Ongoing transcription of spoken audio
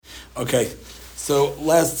Okay,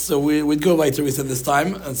 so we'd go later. We said this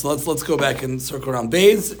time, and so let's go back and circle around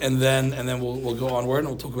Beis, and then we'll go onward and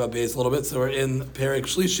we'll talk about Beis a little bit. So we're in Perek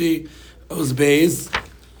Shlishi, Oz Beis.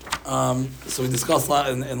 So we discussed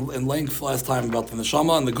in length last time about the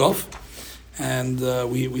neshama and the guf, and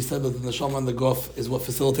we said that the neshama and the guf is what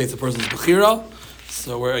facilitates a person's bechira.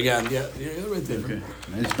 So we're again, you're right there. Okay,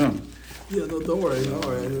 nice one. Yeah, no, don't worry, I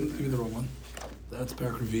didn't give you the wrong one. That's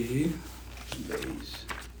Perek Revi'i. Beis.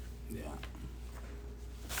 Yeah.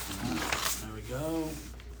 There we go.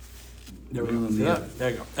 There we go. Yeah.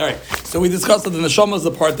 There you go. All right. So we discussed that the neshama is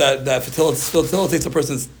the part that facilitates a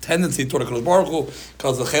person's tendency toward HaKadosh Baruch Hu,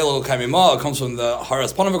 because the chelo kaimima comes from the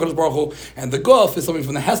haras panav HaKadosh Baruch Hu, and the guf is something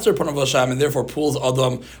from the hester panav Hashem, and therefore pulls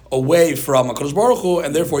Adam away from HaKadosh Baruch Hu,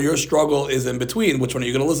 and therefore your struggle is in between. Which one are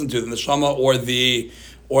you going to listen to, the neshama or the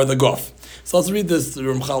guf? So let's read this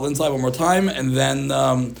Ramchal inside one more time, and then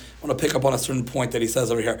I want to pick up on a certain point that he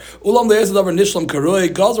says over here. So in order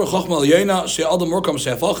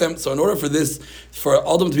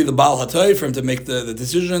for Adam to be the Baal Hatay, for him to make the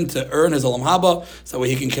decision to earn his Olam Haba, so that way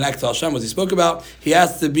he can connect to Hashem, as he spoke about, he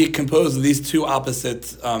has to be composed of these two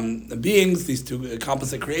opposite beings, these two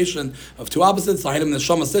composite creation of two opposites. A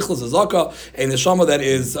neshama sichlis, a zaka, a neshama that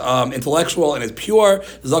is intellectual and is pure,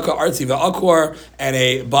 zaka artzi ve'akor, and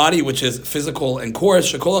a body which is physical and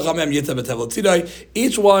coarse.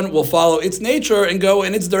 Each one will follow its nature and go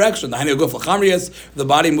in its direction. The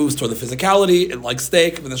body moves toward the physicality, like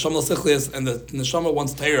steak, and the neshama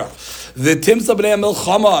wants teira. The timsa b'nei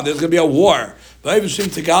milchama, there's going to be a war.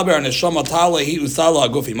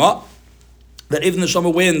 That if the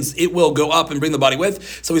neshama wins, it will go up and bring the body with.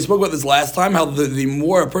 So we spoke about this last time, how the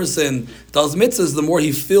more a person does mitzvahs, the more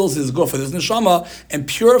he fills his guf with his neshama and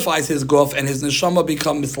purifies his guf, and his neshama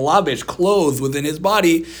becomes mislabish, clothed within his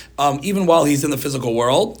body, even while he's in the physical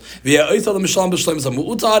world.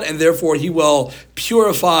 And therefore he will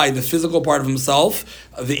purify the physical part of himself.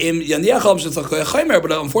 But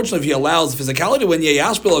unfortunately, if he allows physicality, when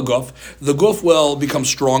the guf will become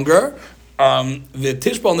stronger. The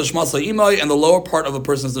tishbal neshmas imay, and the lower part of a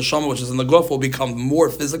person's neshama, which is in the guf, will become more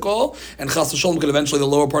physical, and chas v'sholom could eventually, the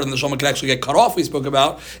lower part of the neshama could actually get cut off. We spoke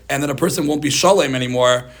about, and then a person won't be shalem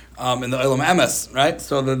anymore in the olam emes, right?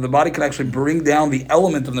 So the body can actually bring down the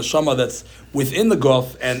element of neshama that's within the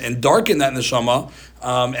guf and darken that neshama,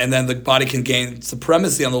 and then the body can gain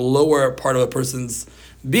supremacy on the lower part of a person's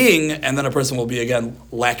being, and then a person will be again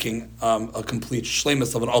lacking a complete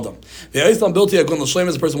shlemus of an adam. The Eislam built a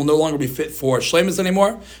person will no longer be fit for shlemus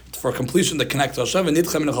anymore, for completion to connect to Hashem, and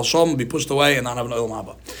will be pushed away and not have an olam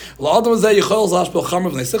haba.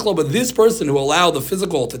 But this person who allowed the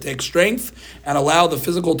physical to take strength and allow the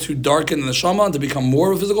physical to darken the neshama and to become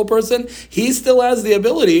more of a physical person, he still has the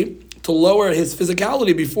ability to lower his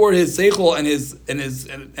physicality before his seichel and his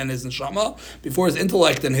neshama, before his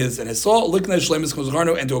intellect and his soul, and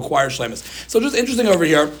to acquire shlemus. So just interesting over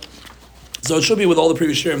here. So it should be with all the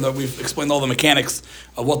previous shirim that we've explained all the mechanics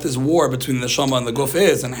of what this war between the neshama and the guf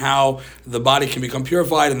is, and how the body can become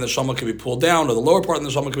purified and the neshama can be pulled down, or the lower part of the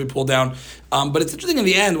neshama can be pulled down. But it's interesting in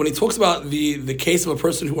the end when he talks about the case of a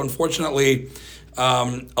person who unfortunately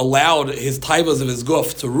allowed his taivas of his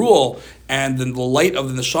guf to rule, and then the light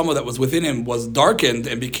of the neshama that was within him was darkened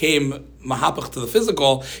and became mahapach to the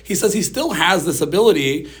physical. He says he still has this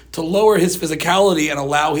ability to lower his physicality and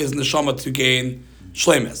allow his neshama to gain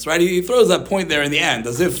shlemis, right? He throws that point there in the end,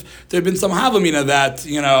 as if there had been some havamina that,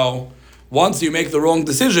 once you make the wrong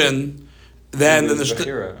decision, then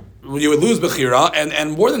you would lose bechira,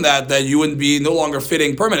 and more than that you would be no longer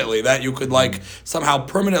fitting permanently, that you could somehow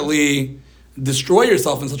permanently destroy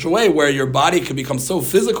yourself in such a way where your body could become so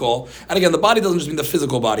physical. And again, the body doesn't just mean the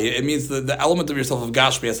physical body; it means the element of yourself of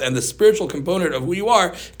gashmias, and the spiritual component of who you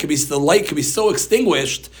are could be, the light could be so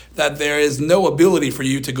extinguished that there is no ability for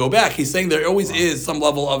you to go back. He's saying there always is some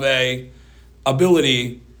level of a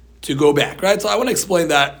ability to go back, right? So I want to explain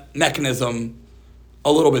that mechanism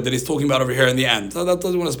a little bit that he's talking about over here in the end. So that's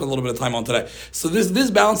what I want to spend a little bit of time on today. So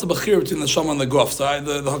this balance of bechir between the shama and the guf. So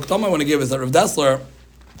the hakdama I want to give is that Rav Dessler.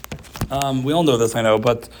 We all know this, I know,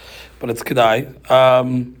 but it's kedai.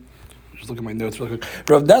 Just look at my notes real quick.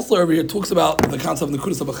 Rav Dessler over here talks about the concept of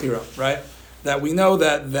nekudas bechira, right? That we know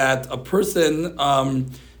that a person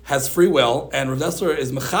has free will, and Rav Dessler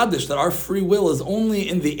is mechadish that our free will is only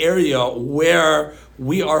in the area where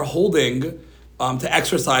we are holding to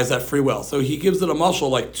exercise that free will. So he gives it a mashal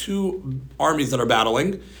like two armies that are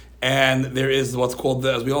battling, and there is what's called,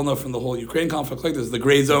 as we all know from the whole Ukraine conflict, there's the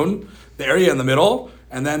gray zone, the area in the middle,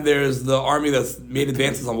 and then there's the army that's made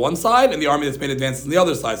advances on one side and the army that's made advances on the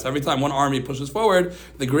other side. So every time one army pushes forward,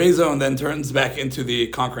 the gray zone then turns back into the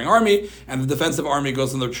conquering army, and the defensive army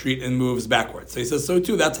goes in the retreat and moves backwards. So he says, so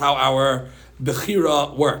too, that's how our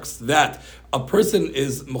Bechira works. That a person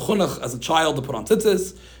is mechunach as a child to put on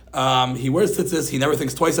tzitzis. He wears tzitzis, he never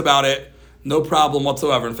thinks twice about it, no problem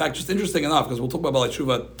whatsoever. In fact, just interesting enough, because we'll talk about Baal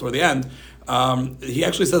Teshuva toward the end, he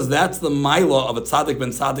actually says that's the milah of a tzaddik ben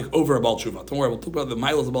tzaddik over a Baal Teshuva. Don't worry, we'll talk about the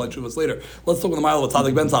milah of Baal Teshuvas later. Let's talk about the milah of a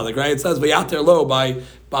tzaddik ben tzaddik, right? It says Vayater lo by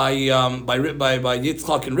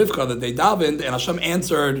Yitzchak and Rivka that they davened, and Hashem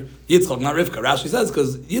answered Yitzchak, not Rivka. Rashi says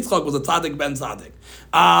because Yitzchak was a tzaddik ben tzaddik.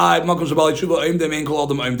 How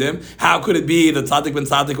could it be that tzaddik ben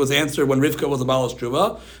tzaddik was answered when Rivka was a Baal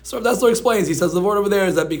Teshuva? So that's what explains. He says the word over there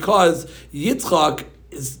is that because Yitzchak,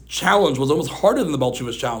 his challenge was almost harder than the Baal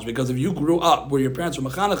Teshuva's challenge, because if you grew up where your parents were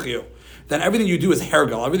mechanech you, then everything you do is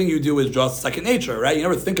hergel. Everything you do is just second nature, right? You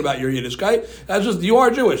never think about your Yiddishkeit. That's just, you are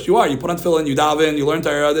Jewish. You are. You put on tefillin, you daven, you learn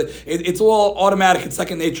Torah. It's all automatic. It's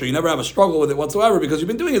second nature. You never have a struggle with it whatsoever because you've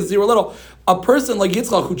been doing it since you were little. A person like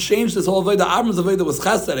Yitzchak who changed his whole Avodah, Avram's Avodah was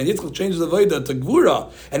chesed, and Yitzchak changed his Avodah to Gvura,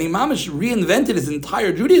 and he mamish reinvented his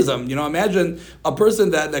entire Judaism. You know, imagine a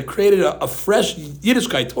person that created a fresh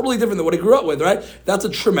Yiddishkeit, totally different than what he grew up with, right? That's a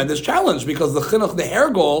tremendous challenge because the chinuch, the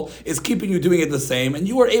hergel, is keeping you doing it the same, and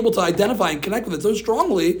you are able to identify and connect with it so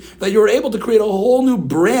strongly that you were able to create a whole new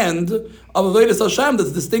brand of Avodas Hashem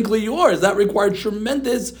that's distinctly yours. That required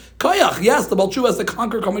tremendous koyach. Yes, the Baal Teshuva has to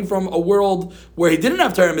conquer coming from a world where he didn't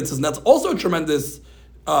have Torah mitzvahs, and that's also a tremendous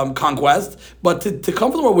conquest. But to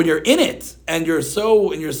come from the world when you're in it and you're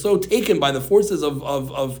so taken by the forces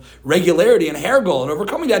of regularity and hergel and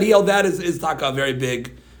overcoming that, he held that is taka a very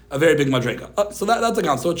big madrega. So that's a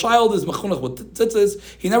count. So a child is mechunach with tzitzis.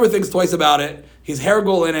 He never thinks twice about it. He's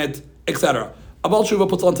hergel in it, etc. A Baal Teshuva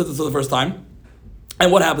puts on tzitzis for the first time,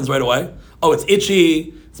 and what happens right away? Oh, it's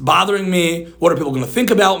itchy, it's bothering me, what are people going to think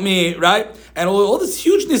about me, right? And all this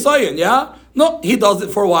huge nisayon, yeah? No, he does it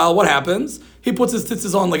for a while, what happens? He puts his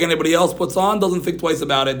tzitzis on like anybody else puts on, doesn't think twice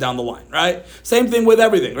about it down the line, right? Same thing with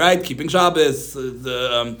everything, right? Keeping Shabbos,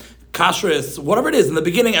 the kashrus, whatever it is. In the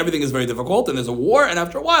beginning, everything is very difficult, and there's a war, and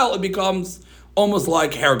after a while, it becomes almost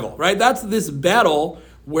like hergel, right? That's this battle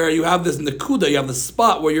where you have this nakuda, you have the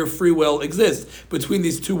spot where your free will exists between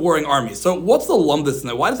these two warring armies. So what's the lumbus in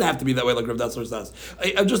it? Why does it have to be that way, like Rav Dessler says?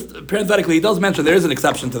 I just, parenthetically, he does mention there is an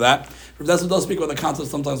exception to that. Rav Dessler does speak about the concept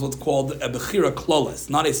of sometimes what's called a bechira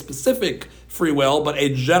klolis, not a specific free will, but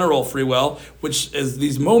a general free will, which is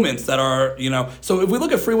these moments that are, so if we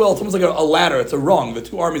look at free will, it's almost like a ladder, it's a rung. The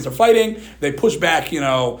two armies are fighting, they push back,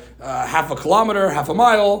 half a kilometer, half a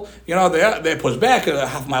mile, they push back a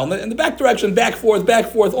half mile in the back direction, back forth,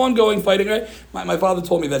 ongoing fighting, right? My father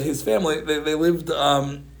told me that his family, they lived,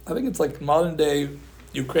 I think it's like modern day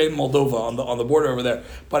Ukraine, Moldova on the border over there.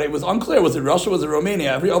 But it was unclear, was it Russia, was it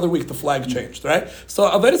Romania? Every other week the flag changed, right? So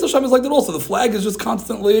Avodas Hashem is like that also. The flag is just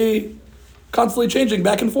constantly changing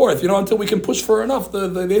back and forth, until we can push for enough the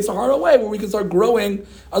Yetzer Hara away where we can start growing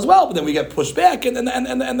as well. But then we get pushed back, and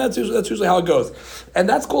that's usually how it goes. And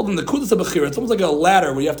that's called in the Kudas HaBechira. It's almost like a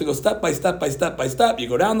ladder where you have to go step by step by step by step. You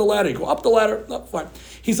go down the ladder, you go up the ladder. No, fine.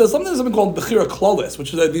 He says something called Bechira Klolis,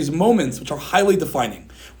 which is these moments which are highly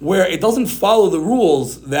defining, where it doesn't follow the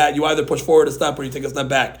rules that you either push forward a step or you take a step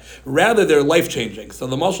back. Rather, they're life-changing. So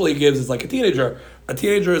the mashal he gives is like a teenager. A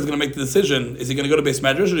teenager is going to make the decision, is he going to go to base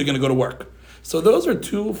medrash or is he going to go to work? So those are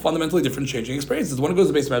two fundamentally different changing experiences. One goes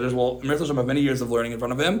to base medrash. Well, Amir Hashem have many years of learning in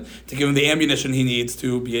front of him to give him the ammunition he needs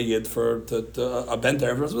to be a yid to a bent for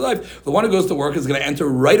the rest of his life. The one who goes to work is going to enter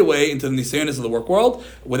right away into the nisayonis of the work world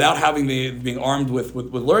without having being armed with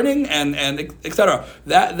learning and etc.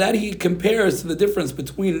 That he compares to the difference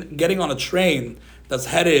between getting on a train that's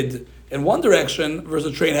headed in one direction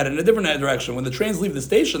versus a train headed in a different direction. When the trains leave the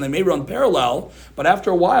station, they may run parallel, but after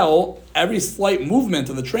a while, every slight movement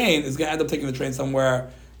of the train is going to end up taking the train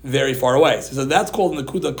somewhere very far away. So that's called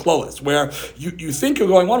Nakuda Klolis, where you think you're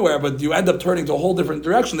going one way, but you end up turning to a whole different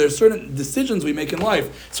direction. There's certain decisions we make in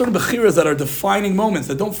life, certain bechiras that are defining moments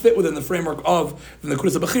that don't fit within the framework of the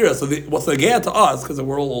Nakuda Bechira. So what's Nagea to us, because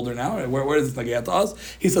we're all older now, where is this Nagea to us?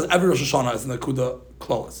 He says every Rosh Hashanah is Nakuda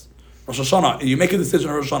Klolis. Rosh Hashanah, you make a decision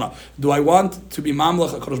on Rosh Hashanah. Do I want to be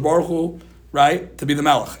Mamlech HaKadosh Baruch Hu, right, to be the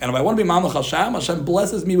Melech? And if I want to be Mamlech Hashem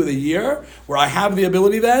blesses me with a year where I have the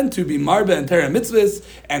ability then to be Marbe and Torah mitzvahs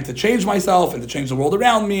and to change myself and to change the world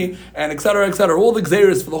around me and etc. All the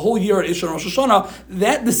Gzeiros for the whole year at Isha and Rosh Hashanah.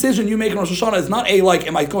 That decision you make in Rosh Hashanah is not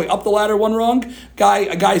am I going up the ladder one wrong?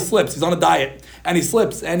 A guy slips, he's on a diet. and he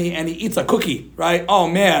slips and he eats a cookie, right? Oh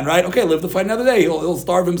man, right? Okay, live to fight another day. He'll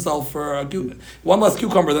starve himself for one less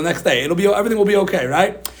cucumber the next day. Everything will be okay,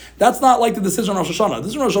 right? That's not like the decision on Rosh Hashanah. The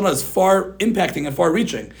decision on Rosh Hashanah is far impacting and far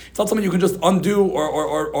reaching. It's not something you can just undo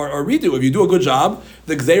or redo. If you do a good job,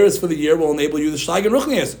 the Gzeiros for the year will enable you to Shteig and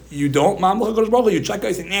Ruchnius. You don't, you check out,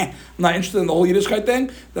 you say, I'm not interested in the whole Yiddishkeit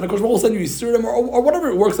thing, then HaKadosh Baruch Hu will send you Yisurim or whatever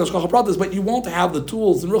it works as Shkach HaPratis, but you won't have the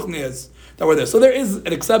tools and Ruchnius that were there. So there is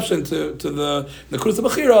an exception to the Nekudas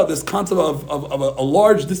Bechira, this concept of a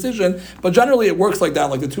large decision, but generally it works like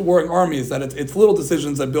that, like the two warring armies, that it's little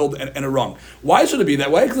decisions that build and a rung. Why should it be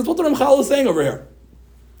that way? Because it's what the Ramchal is saying over here,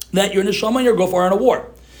 that your neshama and your guf are in a war.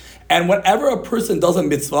 And whenever a person does a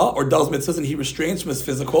mitzvah or does mitzvahs and he restrains from his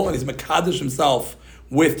physical and he's mekadosh himself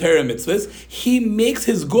with Torah mitzvahs, he makes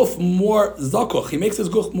his guf more zakuch. He makes his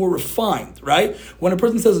guf more refined, right? When a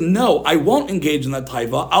person says, no, I won't engage in that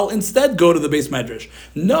taiva, I'll instead go to the base medrash.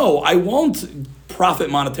 No, I won't profit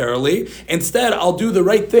monetarily. Instead, I'll do the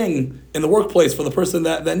right thing in the workplace for the person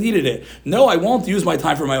that needed it. No, I won't use my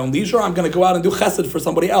time for my own leisure. I'm going to go out and do chesed for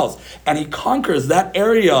somebody else. And he conquers that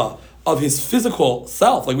area of his physical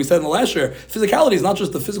self. Like we said in the last year, physicality is not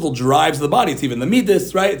just the physical drives of the body, it's even the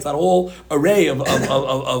midas, right? It's that whole array of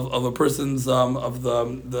a person's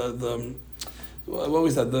what we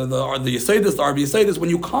said, the Yisaytis, the Arbi Yisaytis, when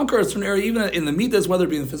you conquer a certain area, even in the midas, whether it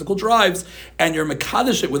be in the physical drives, and you're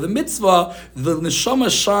mekadosh it with a mitzvah, the neshama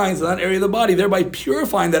shines in that area of the body, thereby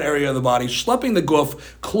purifying that area of the body, schlepping the guf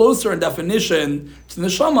closer in definition to the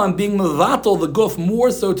neshama, and being mevatel the guf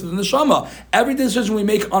more so to the neshama. Every decision we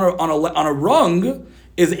make on a rung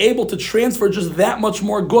is able to transfer just that much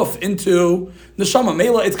more guf into neshama.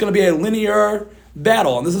 Mela, it's going to be a linear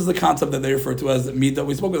battle, and this is the concept that they refer to as midah.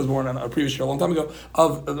 We spoke about this more in a previous year, a long time ago,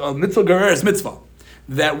 of mitzvah gereres mitzvah.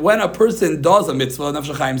 That when a person does a mitzvah,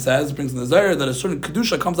 Nefesh HaChaim says, brings in the Zohar, that a certain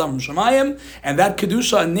kedusha comes down from Shemayim, and that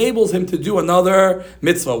kedusha enables him to do another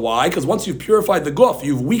mitzvah. Why? Because once you've purified the guf,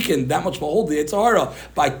 you've weakened that much behold the Yetzer Hara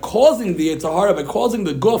by causing the Yetzer Hara, by causing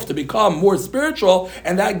the guf to become more spiritual,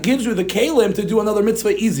 and that gives you the kalim to do another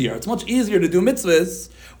mitzvah easier. It's much easier to do mitzvahs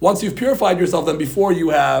once you've purified yourself than before you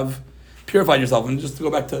have purified yourself. And just to go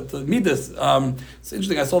back to midas, it's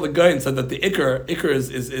interesting. I saw the guy and said that the ikr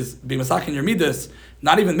is being masakin your midas,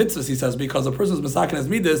 not even mitzvahs. He says because a person's masakin his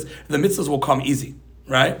midas, the mitzvahs will come easy,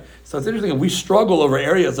 right? So it's interesting. If we struggle over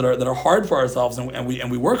areas that are hard for ourselves and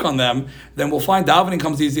we work on them, then we'll find davening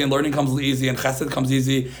comes easy and learning comes easy and chesed comes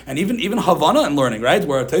easy and even havana and learning, right?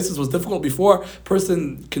 Where Taisus was difficult before,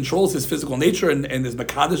 person controls his physical nature and is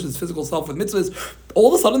mekadosh his physical self with mitzvahs. All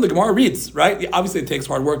of a sudden the Gemara reads, right? Obviously it takes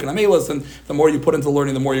hard work and amelis, and the more you put into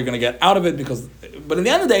learning, the more you're going to get out of it. But in the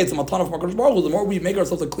end of the day, it's a matan of HaKadosh Baruch Hu. The more we make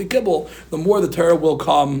ourselves a kli kibble, the more the Torah will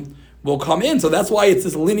come in. So that's why it's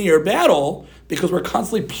this linear battle, because we're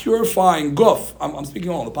constantly purifying guf. I'm speaking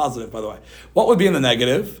all in the positive, by the way. What would be in the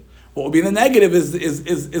negative? What would be in the negative is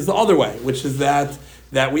the other way, which is that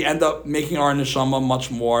we end up making our neshama much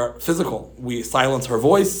more physical. We silence her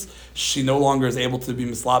voice. She no longer is able to be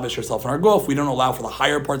mislabish herself in our guf. We don't allow for the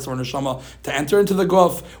higher parts of our neshama to enter into the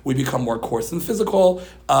guf. We become more coarse and physical.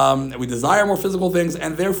 We desire more physical things,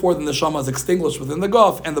 and therefore the neshama is extinguished within the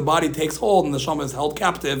guf, and the body takes hold, and the neshama is held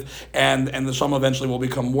captive, and the neshama eventually will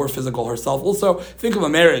become more physical herself. Also, think of a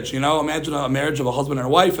marriage. Imagine a marriage of a husband and a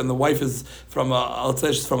wife, and the wife is let's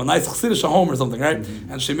say she's from a nice chassidish home or something, right?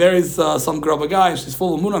 Mm-hmm. And she marries some grubba guy, and she's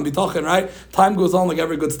full of munah and bitachon, right? Time goes on, like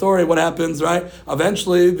every good story. What happens, right?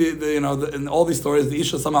 Eventually, in all these stories, the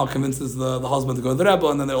Isha somehow convinces the husband to go to the Rebbe,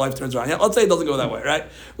 and then their life turns around. Yeah, let's say it doesn't go that way, right?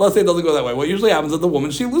 Let's say it doesn't go that way. What usually happens is the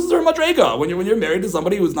woman, she loses her madrega. When you're married to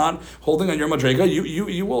somebody who's not holding on your madrega,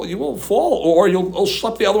 you will fall, or you'll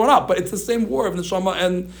schlep the other one up. But it's the same war of neshama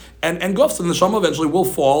and guf. So the neshama eventually will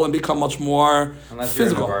fall and become much more unless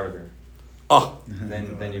physical. You're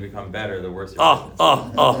in then you become better, the worse you're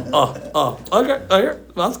Okay,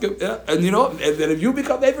 that's good. Yeah, and and if you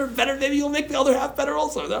become better, maybe you'll make the other half better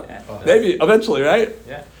also. No? Yeah. Maybe eventually, right?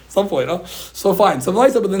 Yeah. Some point, no? So fine. So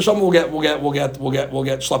but then neshama will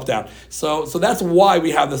get schlepped down. So that's why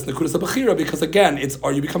we have this nekudas bechira, because again,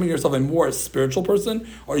 are you becoming yourself a more spiritual person,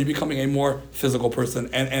 or are you becoming a more physical person?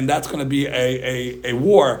 And that's going to be a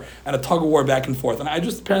war and a tug of war back and forth. And I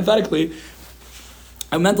just parenthetically,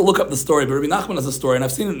 I meant to look up the story, but Rabbi Nachman has a story, and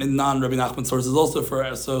I've seen it in non-Rabbi Nachman sources also. For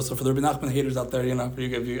the Rabbi Nachman haters out there, if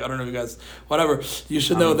you I don't know if you guys, whatever, you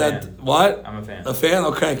should know that. What? I'm a fan. A fan?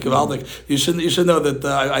 Okay, gewaldig. You should know that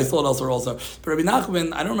I saw it elsewhere also. But Rabbi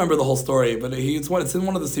Nachman, I don't remember the whole story, but it's in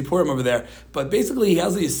one of the Sipurim over there. But basically, he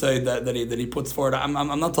has these say that he puts forward. I'm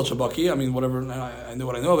not touch a bucky. I mean, whatever. I knew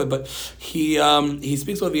what I know of it, but he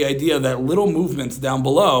speaks about the idea that little movements down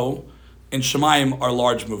below in Shemayim are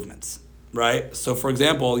large movements. right? So, for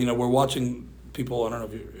example, we're watching people. I don't know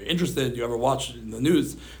if you're interested. You ever watch in the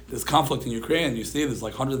news this conflict in Ukraine? You see there's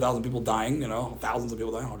like hundreds of thousands of people dying. Thousands of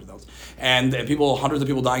people dying, hundreds of thousands, and hundreds of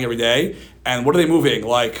people dying every day. And what are they moving?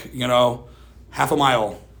 Like half a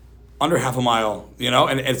mile, under half a mile.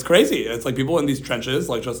 And it's crazy. It's like people in these trenches,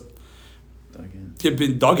 like just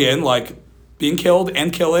been dug in, like being killed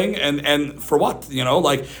and killing, and for what?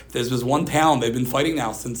 Like there's this one town they've been fighting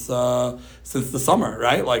now since the summer,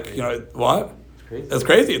 right? Like what? It's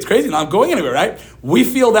crazy. It's crazy. Not going anywhere, right? We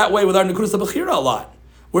feel that way with our Nekudas HaBechira a lot.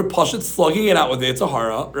 We're pashut slugging it out with the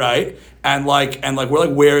Yitzhahara, right? And we're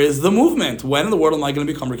like, where is the movement? When in the world am I going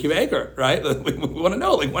to become Rekiva Eger, right? We want to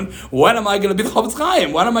know, like, when am I going to be the Chavetz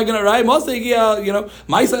Chaim? When am I going to, right? Maisai,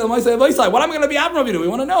 when am I going to be Avram Avinu? We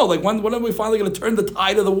want to know, like, when are we finally going to turn the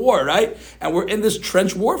tide of the war, right? And we're in this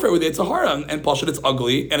trench warfare with the Yitzhahara, and pashut, it's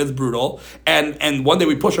ugly, and it's brutal, and one day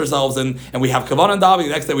we push ourselves, and we have Kavan and Davi, the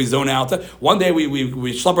next day we zone out, one day we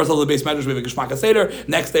schlep ourselves to the base measures, we have a Geshmak HaSeder,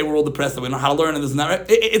 next day we're all depressed, that we don't know how to learn, and this and that, right?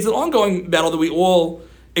 It's an ongoing battle that we all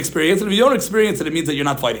experience, and if you don't experience it, it means that you're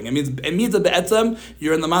not fighting. It means that be'etzem,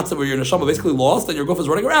 you're in the matzah where you're in a neshama basically lost, and your guf is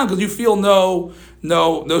running around because you feel no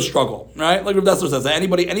struggle, right? Like Rav Dessler says, that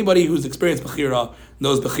anybody who's experienced bechira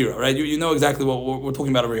knows bechira, right? You know exactly what we're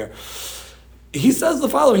talking about over here. He says the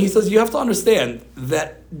following. He says you have to understand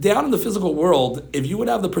that down in the physical world, if you would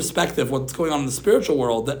have the perspective of what's going on in the spiritual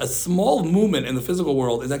world, that a small movement in the physical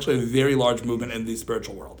world is actually a very large movement in the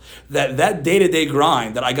spiritual world. That day-to-day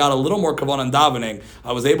grind, that I got a little more kavan and davening,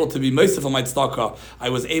 I was able to be meisef on my tzedakah, I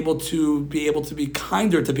was able to be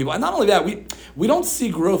kinder to people. And not only that, we don't see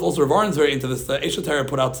growth. Also, Rav Aron's very into this. The Eshet Torah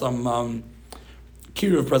put out some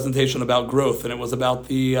kiruv presentation about growth, and it was about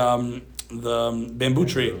the bamboo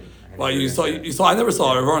tree. Well, you saw. I never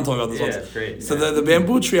saw it. Everyone told me about this once. Yeah, it's great. So the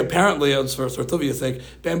bamboo tree apparently, for Tuvia's sake,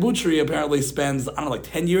 bamboo tree apparently spends, I don't know, like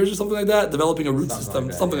 10 years or something like that, developing a root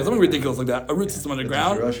system, something ridiculous like that, a root system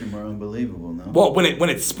underground. The Russian are unbelievable, no? Well, when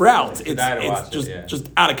it sprouts, it's it, just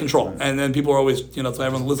out of control, and then people are always, so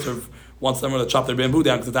everyone listener wants them to chop their bamboo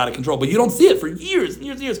down because it's out of control. But you don't see it for years and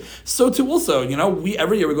years and years. So too also, we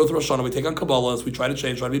every year we go through Rosh Hashanah, we take on Kabbalahs, we try to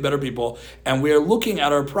change, try to be better people, and we are looking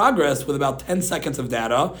at our progress with about 10 seconds of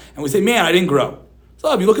data, and we say, man, I didn't grow.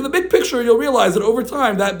 So if you look at the big picture, you'll realize that over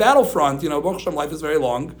time, that battlefront, Baruch Hashem, life is very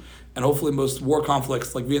long, and hopefully most war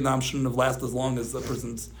conflicts like Vietnam shouldn't have lasted as long as a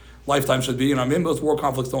person's lifetime should be. Most war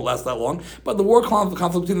conflicts don't last that long, but the war conflict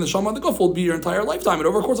between the Shama and the Guf will be your entire lifetime, and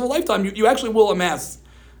over the course of a lifetime, you actually will amass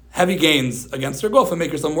heavy gains against your guf and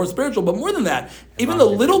make yourself more spiritual. But more than that, even the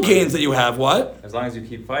little gains that you have, what? As long as you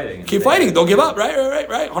keep fighting. Keep fighting. Don't give up.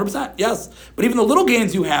 Right. 100%. Yes. But even the little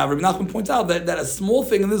gains you have, Rabbi Nachman points out that a small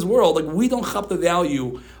thing in this world, like we don't chap the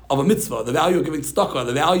value of a mitzvah, the value of giving tzedakah,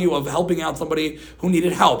 the value of helping out somebody who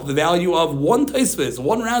needed help, the value of one Tosfos,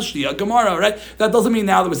 one Rashi, a Gemara, right? That doesn't mean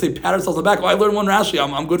now that we say pat ourselves on the back, I learned one Rashi,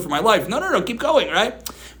 I'm good for my life. No, keep going, right?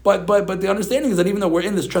 But the understanding is that even though we're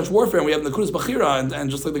in this trench warfare and we have the Nekudas Bechira,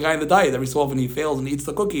 and just like the guy in the diet, every so often he fails and he eats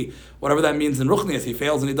the cookie, whatever that means in Ruchnias, he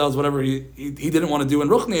fails and he does whatever he didn't want to do in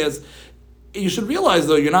Ruchnias. You should realize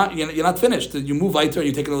though you're not finished. You move weiter,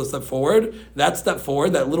 you take another step forward. That step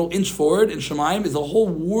forward, that little inch forward in Shemaim, is a whole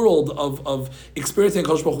world of experiencing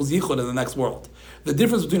Kodesh Baruch Hu's yichud in the next world. The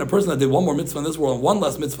difference between a person that did one more mitzvah in this world and one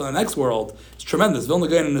less mitzvah in the next world is tremendous. Vilna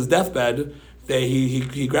Gaon in his deathbed,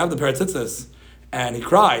 he grabbed the pair of tzitzis and he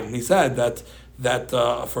cried and he said that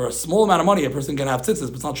for a small amount of money a person can have tzitzis,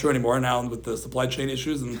 but it's not true anymore now with the supply chain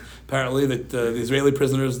issues, and apparently that the Israeli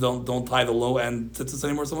prisoners don't tie the low end tzitzis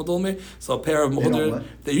anymore. Someone told me. So a pair of muhudir,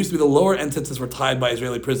 they used to be the lower end tzitzis were tied by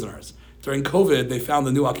Israeli prisoners. During COVID, they found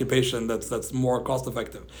a new occupation that's more cost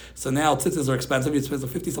effective. So now tzitzis are expensive. You spend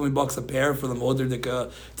 $50-something a pair for the muhudir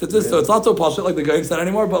tzitzis. Yeah. So it's not so posh like the guy said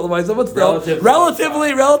anymore. But still,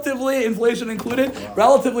 relatively inflation included,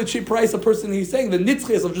 relatively cheap price. A person, he's saying the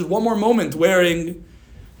nitzchias of just one more moment wearing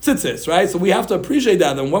tzitzis, right? So we have to appreciate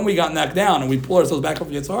that. And when we got knocked down and we pull ourselves back up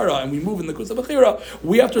from Yitzhara and we move in the Kusa Bechira,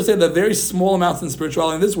 we have to say that very small amounts in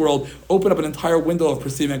spirituality in this world open up an entire window of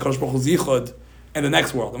perceiving Kodesh Baruch Hu's yichud in the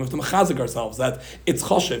next world. And we have to mechazik ourselves that it's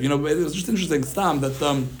choshev. It was just interesting, Stam, that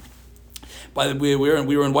we were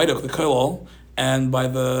in White Oak, the Kollel, and by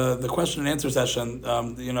the question and answer session,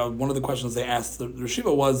 one of the questions they asked the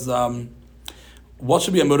Yeshiva was, what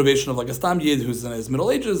should be a motivation of like a Stam Yid who's in his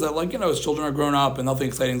middle ages that his children are grown up and nothing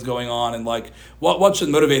exciting is going on, and what should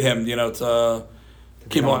motivate him, to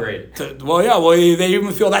keep on. Great. They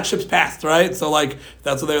even feel that ship's passed, right? So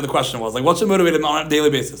that's what the question was. What should motivate him on a daily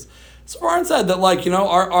basis? So Aaron said that, like,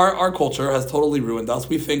 our culture has totally ruined us.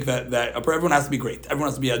 We think that everyone has to be great. Everyone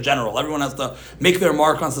has to be a general. Everyone has to make their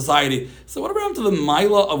mark on society. So whatever happened to the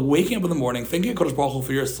milah of waking up in the morning, thinking of Kodesh Baruch Hu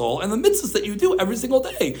for your soul, and the mitzvahs that you do every single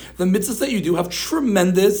day? The mitzvahs that you do have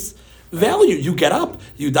tremendous value. You get up,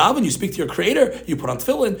 you daven, you speak to your Creator, you put on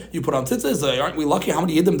tefillin, you put on tzitzis. Aren't we lucky? How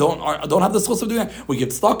many yiddim don't have the schus of doing that? We give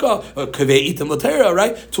tzedakah, kavei itim l'teira,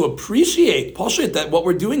 right? To appreciate, pashit, that what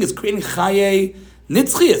we're doing is creating chaye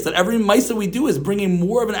nitzchias, that every ma'aseh we do is bringing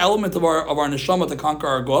more of an element of our neshama to conquer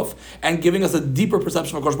our guf and giving us a deeper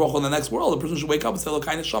perception of Kodesh Baruch Hu in the next world. The person should wake up and say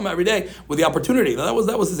Elokai neshama every day with the opportunity. That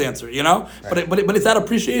was his answer, Right. But it's that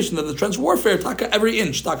appreciation that the trench warfare, taka every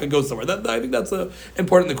inch, taka goes somewhere. I think that's an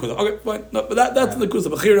important nekuda. Okay, fine. No, but that's the nekuda.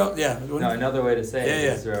 Bechira, yeah. No, another way to say it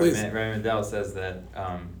is please. Rabbi Mendel says that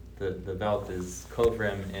the belt is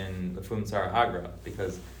kofrim in the Fumsar Agra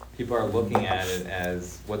because people are looking at it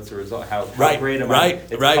as what's the result? How great am I?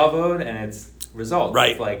 It's kavod and it's result.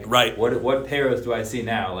 Right. It's like what payros do I see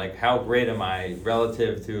now? Like how great am I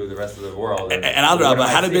relative to the rest of the world? And Adrabah,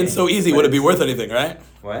 had it been so easy, would it be worth anything, right?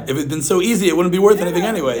 What? If it'd been so easy, it wouldn't be worth anything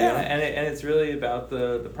anyway. Yeah, and it's really about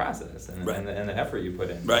the process and the effort you put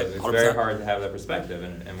in. Right. So it's very hard to have that perspective,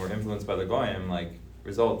 and we're influenced by the goyim, like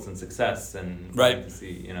results and success and to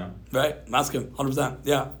see, Right. Maskim, 100%.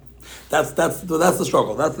 Yeah. That's the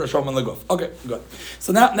struggle. That's the shom and the guf. Okay, good.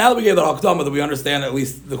 So now that we gave the hakdama, that we understand at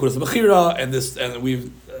least the kudas bechira and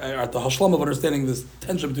we've are at the hashlam of understanding this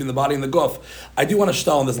tension between the body and the guf. I do want to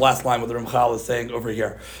shtel on this last line what the Ramchal is saying over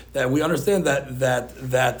here, that we understand that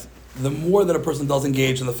the more that a person does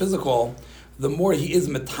engage in the physical, the more he is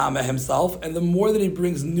metame himself, and the more that he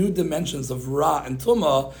brings new dimensions of ra and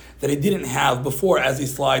tuma that he didn't have before as he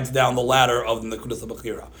slides down the ladder of the nekudas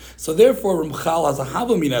bechira. So therefore, Ramchal has a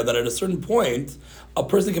havamina that at a certain point, a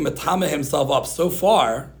person can metame himself up so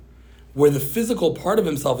far where the physical part of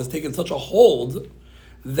himself has taken such a hold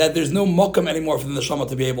that there's no makam anymore for the neshama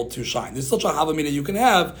to be able to shine. There's such a havamina you can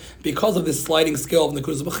have because of this sliding scale of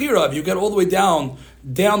nekudas bechira. If you get all the way down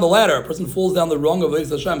the ladder, a person falls down the rung of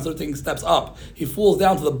Hashem, instead of taking steps up, he falls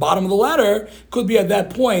down to the bottom of the ladder. Could be at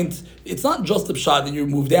that point, it's not just the pshat that you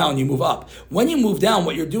move down, you move up. When you move down,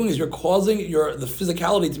 what you're doing is you're causing the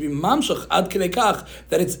physicality to be mamshach ad kedei kach,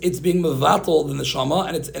 that it's being mevatel the neshama,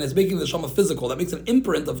 and it's making the neshama physical. That makes an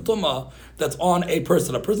imprint of tumah that's on a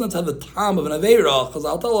person. A person that's had the tam of an aveira,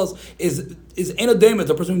 Chazal tell us, is enodemit,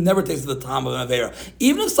 a person who never tasted the tam of an aveira.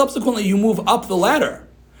 Even if subsequently you move up the ladder,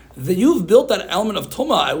 that you've built that element of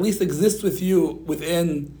tumah at least exists with you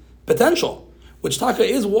within potential, which taka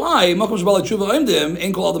is why makom shebal Teshuva oimdim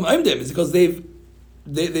ein kol adam oimdim, is because the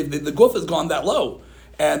guf has gone that low.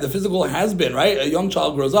 And the physical has been, right? A young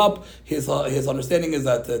child grows up, his understanding is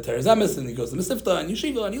that Teres Emes, and he goes to Mesivta and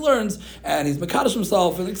Yeshiva, and he learns, and he's Mekadosh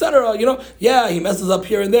himself, and etc. He messes up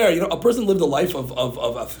here and there. A person lived a life of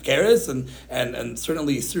Keres, and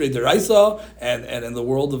certainly Sirei Deraisa, and in the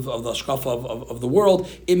world of the Ashkafa of the world,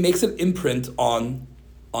 it makes an imprint on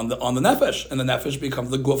the nefesh, and the nefesh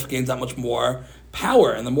becomes, the guf gains that much more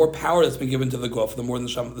power, and the more power that's been given to the guf, the more the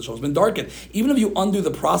sham has been darkened. Even if you undo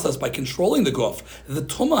the process by controlling the guf, the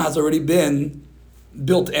tumah has already been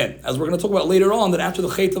built in. As we're going to talk about later on, that after the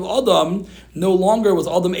chait of Adam, no longer was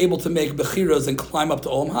Adam able to make bechiras and climb up to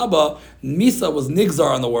Olam Haba. Misa was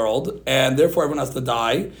nigzar on the world, and therefore everyone has to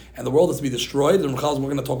die, and the world has to be destroyed, and we're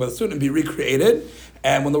going to talk about this soon, and be recreated.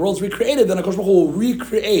 And when the world's recreated, then HaKadosh Baruch Hu will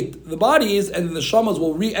recreate the bodies, and then the shamas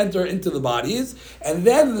will re-enter into the bodies, and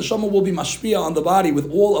then the shama will be mashpia on the body with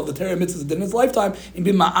all of the Torah mitzvahs that did in his lifetime, and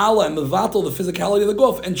be ma'ala and mevatel the physicality of the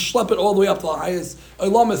guf, and schlep it all the way up to the highest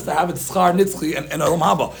olamis to have it schar nitzchi and olam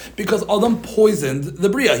haba. Because Adam poisoned the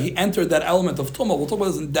bria. He entered that element of tumah. We'll talk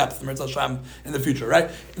about this in depth, Mirza Hashem, in the future, right?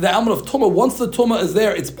 The element of tumah, once the tumah is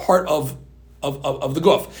there, it's part of the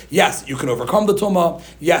guf. Yes, you can overcome the tumah.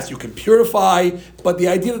 Yes, you can purify. But the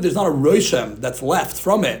idea that there's not a roshem that's left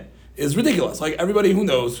from it is ridiculous. Like everybody who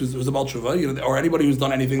knows who's a Baal Teshuva, or anybody who's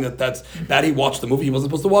done anything that's bad, he watched the movie he wasn't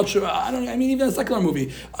supposed to watch. Even a secular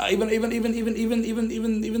movie,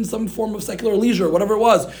 even some form of secular leisure, whatever it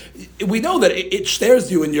was. We know that it stares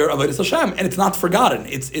you in your avodas Hashem, and it's not forgotten.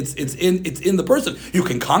 It's in the person. You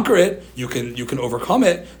can conquer it. You can overcome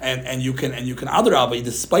it, and you can adarabah,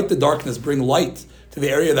 despite the darkness, bring light to the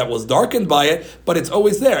area that was darkened by it, but it's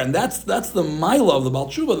always there. And that's the mila of the Baal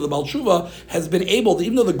Teshuva. The Baal Teshuva has been able to,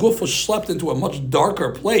 even though the guf was schlepped into a much darker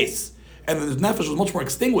place, and the nefesh was much more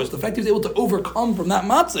extinguished, the fact he was able to overcome from that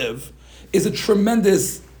matziv is a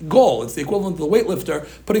tremendous goal. It's the equivalent of the weightlifter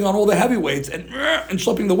putting on all the heavy weights and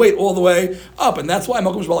schlepping the weight all the way up. And that's why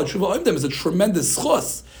Makom Shebal Teshuva Oimdim is a tremendous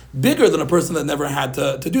schus, bigger than a person that never had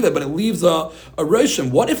to do that. But it leaves a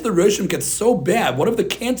roshim. What if the roshim gets so bad? What if the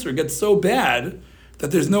cancer gets so bad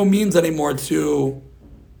that there's no means anymore to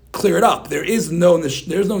clear it up? There's no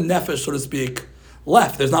nefesh, so to speak,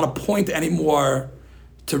 left. There's not a point anymore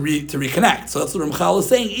to reconnect. So that's what Ramchal is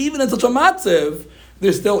saying. Even in such a matziv,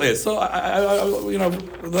 there still is. So I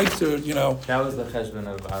would like to, That was the cheshbon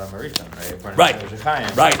of Adam Arishon, right?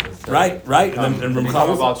 Right. And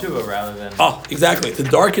Ramchal about Teshuva rather than. Oh, exactly. To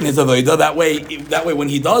darken his avodah. That way, when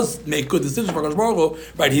he does make good decisions for Hakadosh Baruch Hu,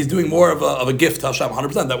 right, he's doing more of a gift to Hashem.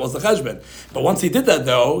 100%. That was the cheshbon. But once he did that,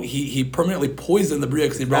 though, he permanently poisoned the bria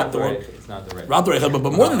because he brought the world. It's not the right.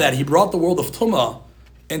 But more than that, he brought the world of Tumah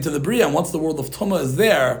into the bria, and once the world of Tumah is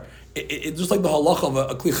there, it's just like the halacha of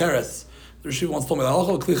a kli cheres. The Rishiva once told me the halacha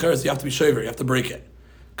of a kli cheres, you have to be shaver, you have to break it.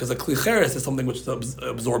 Because a kli cheres is something which is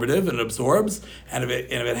absorbative and it absorbs, and if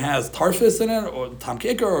it has tarfis in it, or tam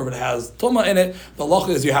kikar, or if it has tumah in it, the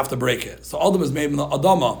halacha is you have to break it. So Adam is made in the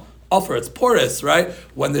Adama. Offer, it's porous, right?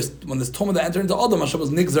 When there's tumah that entered into Adam, Hashem was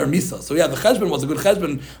nigzar misa. So the cheshbon was a good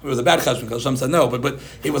cheshbon. It was a bad cheshbon because Hashem said no, but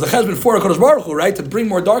it was a cheshbon for Hakadosh Baruch Hu, right? To bring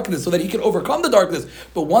more darkness so that he could overcome the darkness.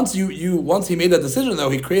 But once he made that decision, though,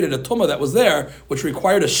 he created a tumah that was there, which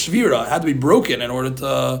required a shvira. It had to be broken in order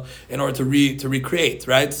to recreate,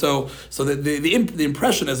 right? So the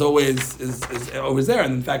impression is always there,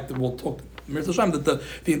 and in fact we'll talk. That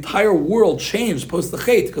the entire world changed post the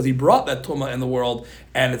Chet because he brought that Tumah in the world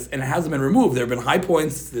and it hasn't been removed. There have been high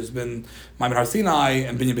points. There's been Maimon Har Sinai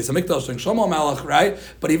and Binyan Beis Hamikdash and Shlomo Malach, right?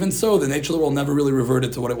 But even so, the nature of the world never really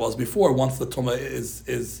reverted to what it was before. Once the Tumah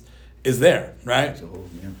is there, right?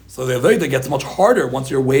 So the Avodah gets much harder once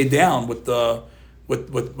you're weighed down with the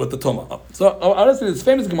Tumah. So honestly, this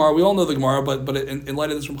famous Gemara, we all know the Gemara, but in light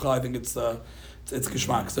of this Ramchal, I think it's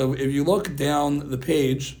Kishmak. So if you look down the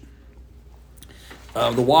page.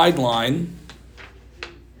 The wide line,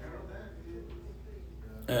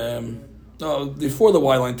 before the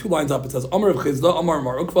wide line, 2 lines up, it says Amar of Chizda, Amar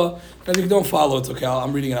Mar Ukva. And if you don't follow, it's okay.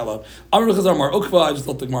 I'm reading it out loud. Amar of Chizda, Mar Ukva. I just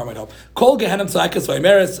thought the Gemara might help. Kol Gehenim Tzaikas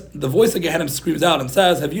Vaymeres. The voice of Gehenim screams out and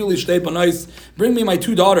says, "Have you li shtei banais? Bring me my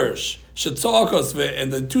 2 daughters." Shetzakos,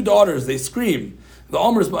 and the 2 daughters they scream. The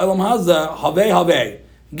Amar is Ba'elam Haza Have.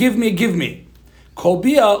 Give me.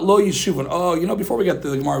 Kolbia lo yishuvun. Before we get to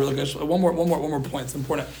the Gemara, one more point. It's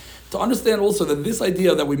important to understand also that this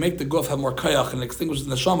idea that we make the guf have more kayach and extinguishes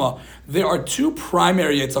the neshama. There are 2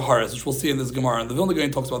 primary yetzaharas, which we'll see in this Gemara. And the Vilna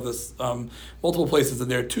Gaon talks about this multiple places. That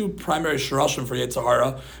there are 2 primary shirashim for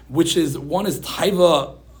yetzahara, which is one is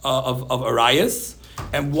taiva of arayas,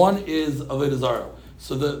 and one is avodah zarah.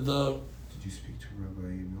 So the. Did you speak to Rabbi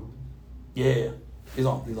Emil? Yeah, he's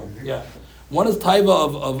on. Yeah. One is taiva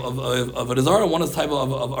of a desire, one is taiva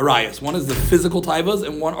of arayas. One is the physical taivas,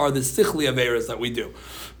 and one are the sichli averas that we do.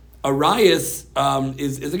 Arayas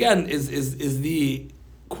is the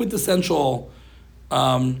quintessential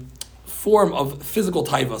form of physical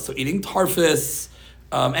taiva. So eating tarfis,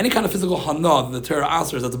 any kind of physical hana, the Torah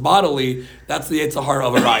asers, that's bodily, that's the Yetzahara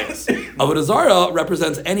of arayas. Avodah zarah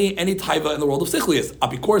represents any taiva in the world of sichlius,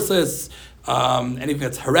 apikorsis, anything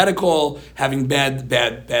that's heretical, having bad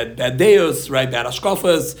deos, right, bad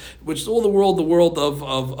ashkafas, which is all the world of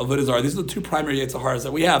Avodah zarah. These are the 2 primary Yetzaharas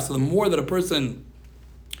that we have. So the more that a person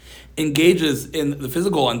engages in the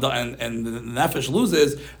physical and the nefesh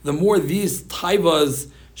loses, the more these taivas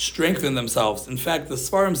strengthen themselves. In fact, the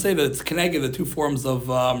Svarim say that it's connected the 2 forms of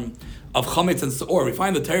chametz and seor. We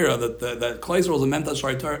find the Torah that Klal Yisrael is a menta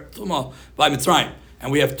shari tuma by Mitzrayim.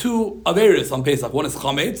 And we have 2 averis on Pesach. One is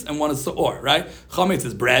chametz and one is seor, right? Chametz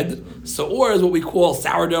is bread. Seor is what we call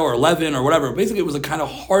sourdough or leaven or whatever. Basically, it was a kind of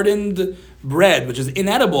hardened bread, which is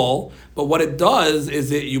inedible. But what it does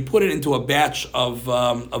is you put it into a batch of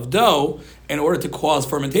dough in order to cause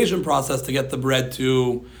fermentation process to get the bread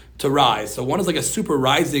to rise. So one is like a super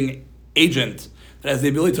rising agent that has the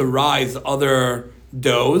ability to rise other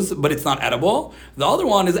doughs, but it's not edible. The other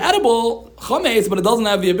one is edible, chametz, but it doesn't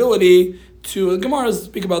have the ability to. Gemaras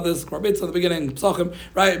speak about this, Karbetz at the beginning, Psachim,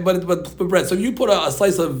 right? But bread. So if you put a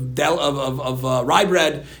slice of rye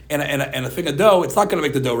bread and a thing of dough, it's not going to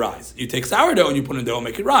make the dough rise. You take sourdough and you put in dough and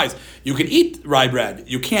make it rise. You can eat rye bread.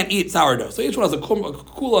 You can't eat sourdough. So each one has a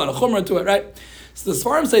kula and a chumrah to it, right? So the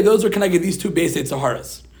Svarim say those are connected, these 2 base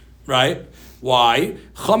Yetzaharas, right? Why?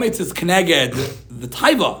 Chametz is keneged the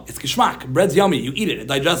taiva. It's kishmak. Bread's yummy. You eat it. It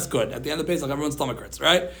digests good. At the end of Pesach, everyone's stomach hurts,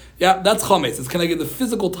 right? Yeah, that's chametz. It's keneged the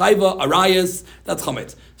physical taiva, arayas. That's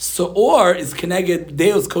chametz. Seor is keneged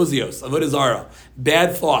deos kozios, avodah zarah.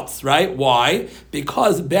 bad thoughts, right? Why?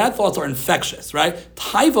 Because bad thoughts are infectious, right?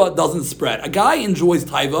 Taiva doesn't spread. A guy enjoys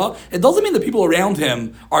taiva. It doesn't mean the people around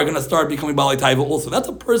him are going to start becoming bali taiva also. That's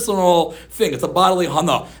a personal thing. It's a bodily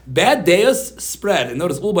hana. Bad deus spread. And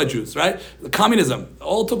notice all by Jews, right? The communism.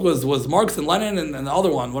 All it took was Marx and Lenin and the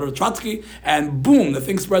other one, whatever, Trotsky, and boom, the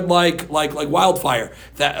thing spread like wildfire.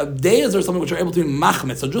 That deus are something which are able to be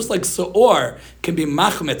machmet. So just like Seor can be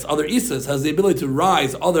machmet, other Isis has the ability to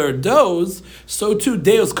rise other doughs, so too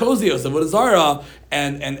deus kozios of Avodah Zarah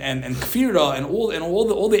and kfira and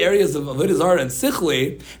all the areas of Avodah Zarah and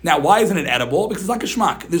sichli. Now, why isn't it edible? Because it's not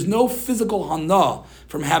geschmack. There's no physical hana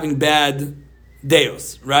from having bad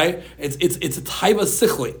deus, right? It's a taiva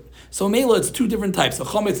sichli. So Mela, it's two different types. So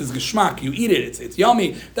chometz is geschmack, you eat it, it's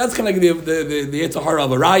yummy. That's kind of like the Yetzer Hara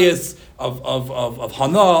of arayis, of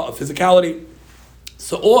hana, of physicality.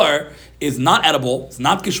 So or is not edible, it's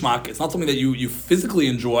not geschmack, it's not something that you physically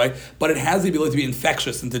enjoy, but it has the ability to be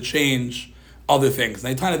infectious and to change other things.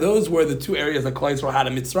 Now, those were the two areas that Klal Yisrael had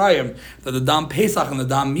in Mitzrayim that the Dam Pesach and the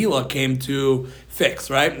Dam Mila came to fix,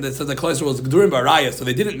 right? That says that Klal Yisrael was Gedurim Barayah, so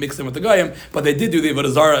they didn't mix them with the Goyim, but they did do the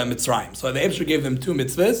Avodah Zarah in Mitzrayim. So the Eibshter gave them two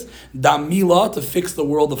mitzvahs, Dam Mila to fix the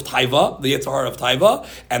world of Taiva, the Yetzer Hara of Taiva,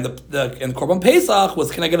 and the Korban Pesach was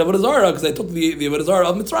can I get Avodah Zarah because they took the Avodah Zarah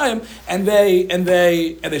of Mitzrayim and they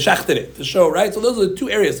shechted it to show, right? So those are the two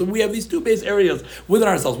areas. So we have these two base areas within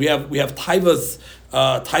ourselves. We have Taivas.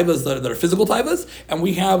 Taivas that are physical taivas, and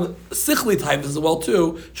we have sichli taivas as well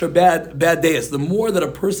too, which are bad days. The more that a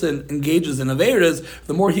person engages in averas,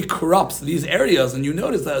 the more he corrupts these areas. And you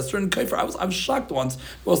notice that a certain kaifer, I was shocked once.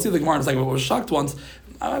 We'll see the Gemara in a second, but I was shocked once.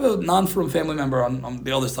 I have a non-from family member on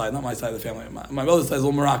the other side, not my side of the family. My other side is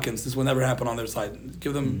all Moroccans. This will never happen on their side.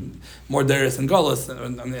 Give them more darius and gullus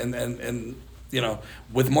and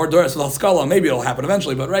with more doris with Haskalah, maybe it'll happen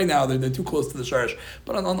eventually. But right now they're too close to the sharish.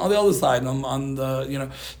 But on the other side,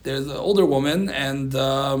 there's an older woman, and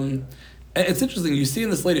it's interesting. You see in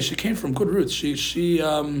this lady, she came from good roots. She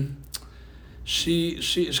came from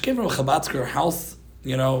a Chabadsker house.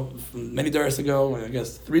 Many days ago, I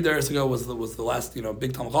guess 3 days ago was the last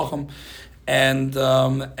big Talmid Chacham, and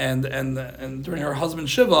during her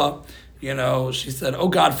husband's shiva. She said, "Oh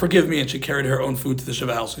God, forgive me," and she carried her own food to the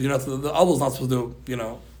Shiva house. So, the Abel's not supposed to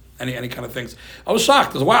do, any kind of things. I was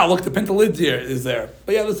shocked. I was, wow, look, the Pinta lid here is there.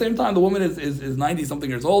 But yeah, at the same time, the woman is 90-something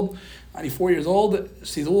years old, 94 years old.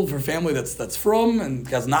 She's old for a family that's from and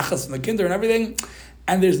has nachas and the kinder and everything.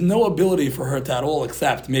 And there's no ability for her to at all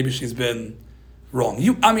accept maybe she's been wrong.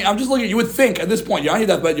 I'm just looking. You would think at this point you're on your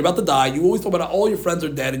deathbed, you're about to die. You always talk about how all your friends are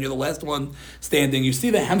dead, and you're the last one standing. You see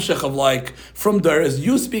the hemshech of from Daris.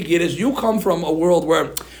 You speak Yiddish. You come from a world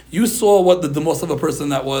where you saw what the demos of a person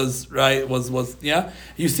that was right was. Yeah.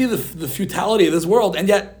 You see the futility of this world, and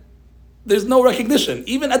yet there's no recognition.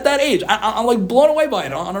 Even at that age, I'm blown away by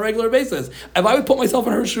it on a regular basis. If I would put myself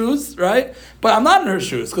in her shoes, right? But I'm not in her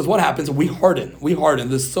shoes because what happens? We harden.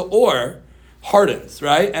 The Seor hardens,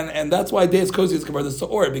 right? And that's why Deus Kozi is compared to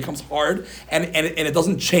Seor. It becomes hard and it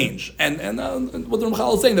doesn't change. And what the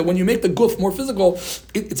Ramchal is saying, that when you make the guf more physical,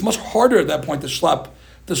 it's much harder at that point to schlep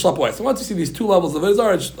away. So once you see these two levels of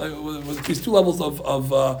Ezar, these two levels of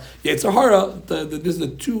Yetzer Hara, there's the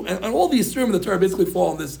two, and all these three in the Torah basically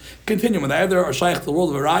fall in this continuum. They either are shaykh to the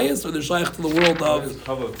world of Arayas or they're shaykh to the world of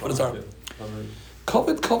what is our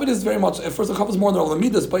Kavod is very much, at first the Kavod is more in the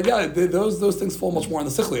Olamidas, but yeah, those things fall much more in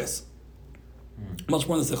the Sichlius. Much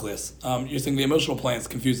more in the Sichlius. You're saying the emotional plane is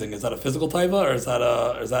confusing. Is that a physical taiva or is that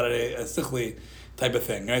a sichli type of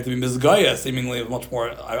thing? Right? To be mizgaya seemingly much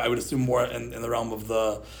more. I would assume more in the realm of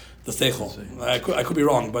the seichel. I could be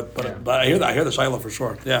wrong, but I hear the shaila for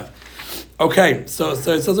sure. Yeah. Okay. So it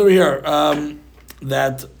says over here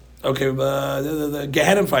that. Okay, the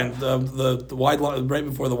Gehenim find the wide line right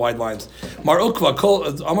before the wide lines. Mar Ukva,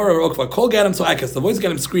 Amar Ukva, Kol Gehenim So'akas. The voice of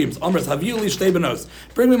Gehenim screams. Amr Haviu li shtei benos.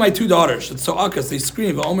 Bring me my 2 daughters. It's So'akas. They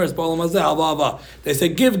scream. Omer es ba'olam hazeh hava hava. They say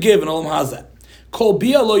give in olam hazeh. Kol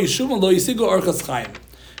bia lo yishum lo yisigu orchas chaim.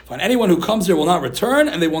 Fine. Anyone who comes here will not return,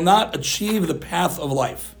 and they will not achieve the path of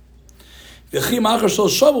life. V'chi machar shel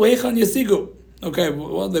shavu heichan yisigu. Okay,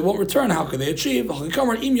 well, they won't return. How could they achieve? Okay,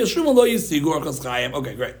 great.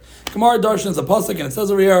 Gemara Darshan is a pasuk, and it says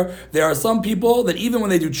over here, there are some people that even when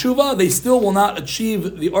they do tshuva, they still will not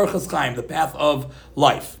achieve the orchas chaim, the path of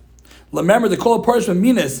life. Remember, the kol parish from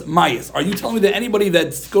minas mayis. Are you telling me that anybody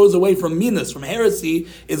that goes away from minas, from heresy,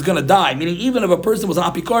 is going to die? Meaning, even if a person was an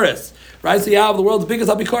apikoris, right? So you have the world's biggest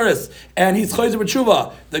apikoris, and he's chayzer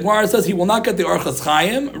b'tshuva. The Gemara says he will not get the orchas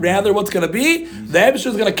chaim. Rather, what's going to be? The Eibshter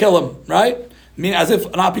is going to kill him, right? Meaning, as if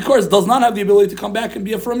an apikoros does not have the ability to come back and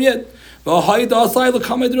be a from yid. There was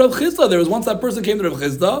once that person came to Rav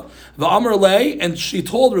Chizda, and she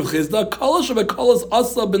told Rav Chizda,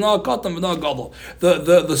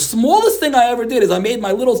 the smallest thing I ever did is I made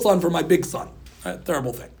my little son for my big son. Right?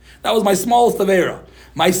 Terrible thing. That was my smallest avera.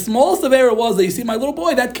 My smallest avera was that you see my little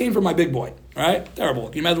boy, that came from my big boy. Right? Terrible.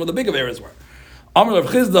 Can you imagine what the big averas were? Amar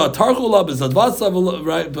Rav Chizda, Tarchula b'zadvasa,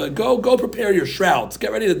 right? But go prepare your shrouds.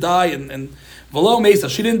 Get ready to die and velo mesa.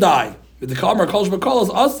 She didn't die. If the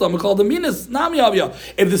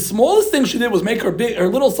smallest thing she did was make her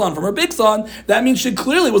little son from her big son, that means she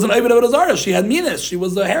clearly was an Ovid Avodah Zarah. She had minas. She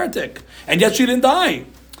was a heretic, and yet she didn't die.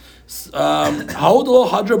 No,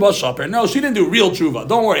 she didn't do real tshuva.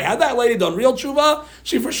 Don't worry. Had that lady done real tshuva,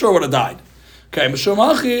 she for sure would have died. Okay, another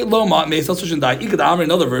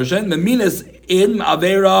version, Meminis in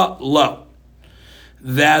Avera lo.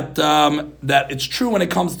 That it's true when it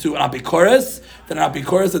comes to an apikoros, that an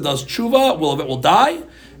apikoros that does tshuva will die.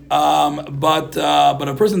 But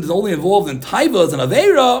a person that's only involved in taivas and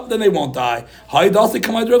aveira, then they won't die. What do you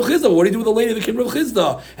do with the lady that came to Rav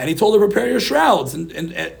Chizda? And he told her, prepare your shrouds, and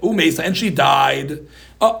umesa, and she died.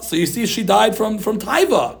 Oh, so you see, she died from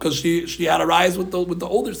taiva because she had a rise with the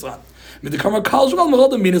older son. Fine,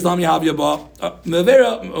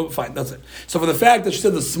 that's it. So for the fact that she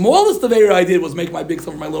said the smallest aveira I did was make my big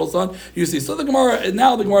son for my little son, you see. So the Gemara is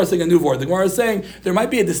saying a new word. The Gemara is saying there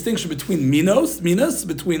might be a distinction between minas,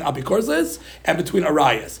 between apikorses, and between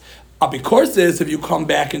arayas. Apikorses, if you come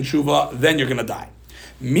back in tshuva, then you're going to die.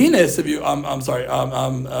 Minas, if you, arayas,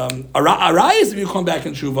 if you come back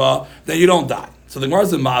in tshuva, then you don't die. So the Gemara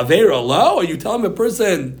says, ma'avera lo, are you telling a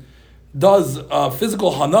person does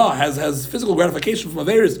physical hana, has physical gratification from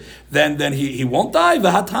Averis, then he won't die?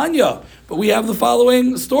 V'hatanya. But we have the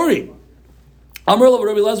following story. Amr of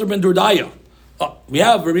Rabbi Elazar ben Durdaya. We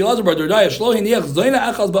have Rabbi Elazar ben Durdaya. Shlo hiniach zoina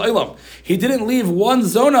achaz ba'olam. He didn't leave one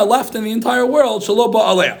zona left in the entire world. Shelo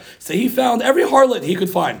ba'aleh. So he found every harlot he could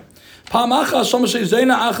find. He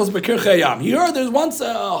heard there's once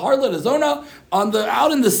a harlot, a zona,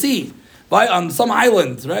 out in the sea. On some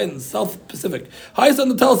island, right, in the South Pacific.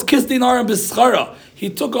 Haisan tells Kisdinar and Bischara. He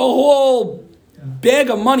took a whole bag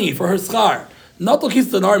of money for her schar. Not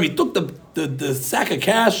Kisdinar, he took the sack of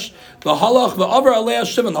cash, the halach, the Avar Alei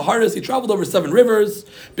Shimon, the hardest. He traveled over 7 rivers.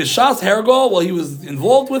 Bishas Hergol, while he was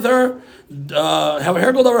involved with her,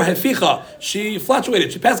 Hergol over Heficha. She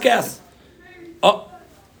fluctuated, she passed gas. Oh,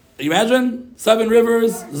 you imagine? 7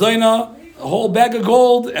 rivers, Zaina, a whole bag of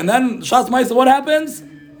gold, and then Shas Maisa, what happens?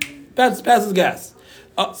 Passes gas.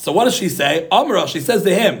 So what does she say? Amra, she says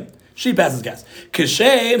to him, she passes gas.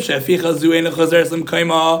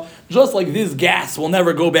 Just like this gas will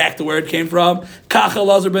never go back to where it came from. You'll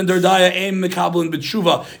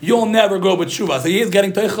never go b'tshuva. So he is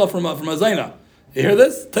getting teicha from a zayna. You hear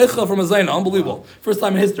this? Teicha from a zayna. Unbelievable. First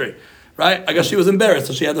time in history. Right? I guess she was embarrassed,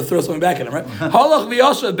 so she had to throw something back at him, right? Halach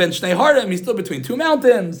v'yashav ben shnei hardim. He stood between 2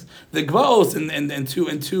 mountains, the gvaos and two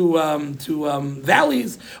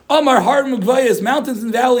valleys. Amar hardim gvayos, mountains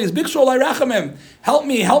and valleys. Bikshol rachamim. Help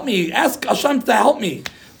me. Ask Hashem to help me.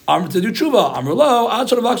 To do tshuva. Amrlo,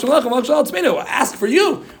 ask for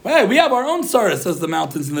you. Hey, we have our own sarah, says the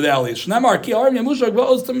mountains and the valleys.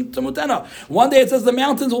 One day it says the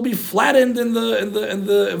mountains will be flattened and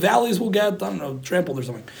the valleys will get, trampled or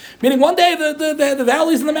something. Meaning one day the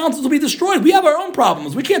valleys and the mountains will be destroyed. We have our own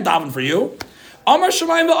problems. We can't daven for you. Amar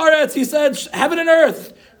Shemayim v'aretz, he said, heaven and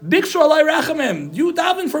earth. Bikshu alai rachamim, you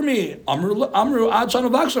daven for me. Amru ad shanu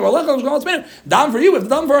vakshu daven for you. We have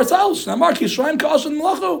to daven for ourselves.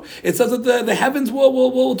 It says that the heavens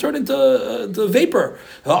will turn into vapor.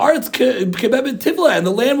 The arts kebebet tivla, and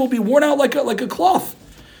the land will be worn out like a cloth.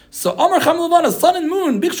 So Amar Cham Levana, sun and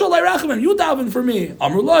moon, Bikshu alai rachamim, you daven for me.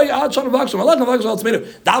 Amru lai ad shanu vakshu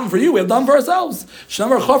daven for you. We have daven for ourselves.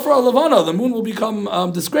 Shnamar chafra levana, the moon will become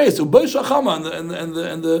disgraced. Ubay shachama,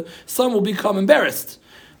 and the sun will become embarrassed.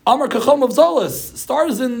 Amar Kachom of Zolas,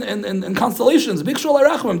 stars and constellations. Big Shul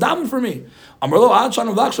Rachmim, daven for me. Amar Lo Ad Shan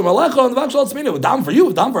Vaksham Alecha and Vakshal Tzminu. Daven for you,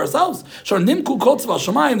 daven for ourselves. Shar Nimku Kotzva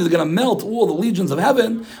Shemayim is going to melt all the legions of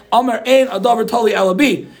heaven. Amar Ein Adavar Tali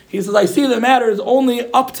Alabi. He says, I see the matter is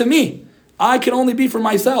only up to me. I can only be for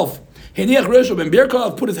myself. Heniach Reshu ben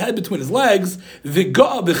Birkov put his head between his legs,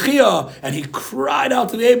 Viga b'chia, and he cried out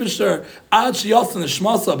to the Eibishter, Ad sheyatza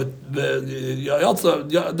neshmasa,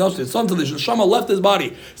 until the neshama left his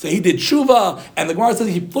body. So he did tshuva, and the Gemara says,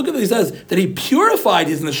 he says that he purified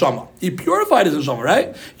his neshama. He purified his neshama,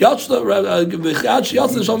 right? No, I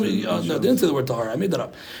didn't say the word tahara, I made that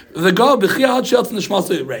up. Viga b'chia ad sheyatza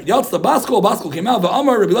neshmasa, right? Yatza Baskol came out,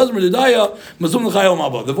 V'amar Rabbi Elazar ben Durdaya, Mazum l'chayel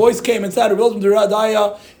mabo. The voice came and said, Rabbi Elazar ben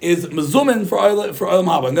Durdaya is mezumin for Olam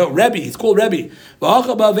Haba. No, Rebbe. He's called Rebbe. So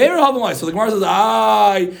the Gemara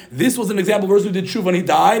says, this was an example of a person who did Teshuva when he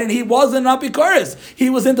died, and he wasn't an Apikaris. He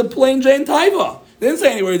was into plain Jane Taiva. They didn't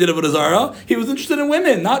say anywhere he did Avodah Zarah. He was interested in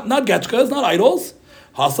women, not getchkas, not idols.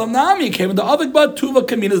 Hasam Nami came into Avik Bat Tuva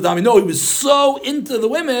Kaminas Dami. No, he was so into the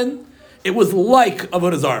women, it was like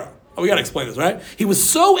Avodah Zarah. Oh, we got to explain this, right? He was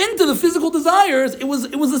so into the physical desires, it was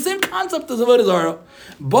the same concept as Avodah Zarah.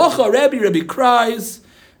 Bacha Rebbe cries.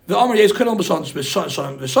 The Amar Yesh Kanal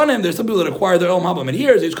B'Shanim. There's some people that acquire their Olam Haba in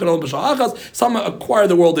years. Yesh Kanal B'Sha'achas. Some acquire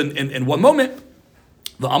the world in one moment.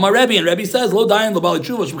 The Amar Rebbe, and Rebbe says, Lo Dayan L'Bali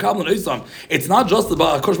Tshuva Sh'Mekabel Oisam. It's not just the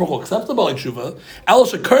Kosh Baruch Hu accepts the Bali Tshuva. El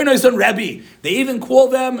Shekar Noisan Rebbe. They even call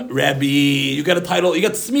them Rebbe. You get a title. You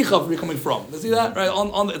get smicha where you're coming from. You see that right?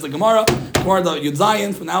 On it's a Gemara. Gemara the Yud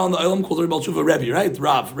Zayin. From now on, the Olam calls Bali Tshuva Rebbe. Right? It's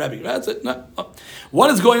Rav Rebbe. Right? That's it. No.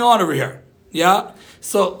 What is going on over here? Yeah.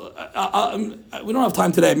 So we don't have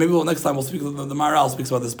time today. Maybe next time we'll speak. The Maharal speaks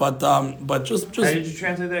about this, but just. How did you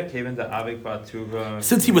translate that? Came into Avik Batuva.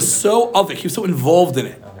 Since he was so avik, he was so involved in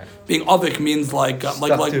it. Okay. Being avik means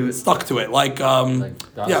stuck to it. Like dust.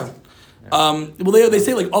 Yeah. Well, they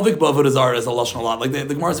say like avik b'avodah zarah is a lashon a lot. Like the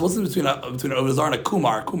Gemara says, what's the between an avodah zarah and a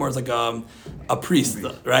kumar? Kumar is like a priest,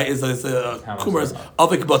 right? It's kumar is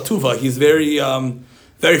avik b'tuva. He's very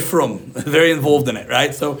frum, very involved in it,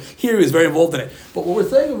 right? So here he is very involved in it. But what we're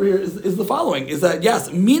saying over here is the following: is that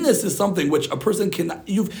yes, meanness is something which a person can.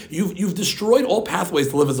 You've destroyed all pathways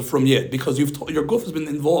to live as a frum yid because your guf has been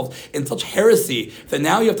involved in such heresy that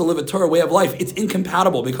now you have to live a Torah way of life. It's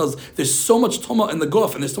incompatible because there's so much tumah in the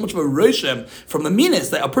guf and there's so much of a roshem from the meanness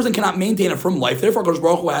that a person cannot maintain a frum life. Therefore, Kosh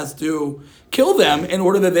Baruch Hu has to kill them in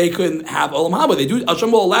order that they can have olam haba.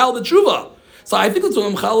 Hashem will allow the tshuva. So I think that's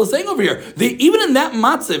what Michal is saying over here. Even in that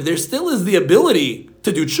matziv, there still is the ability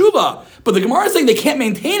to do tshuva, but the Gemara is saying they can't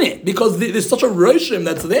maintain it because there's such a roshim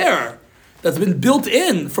that's there, that's been built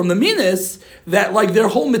in from the minas, that like their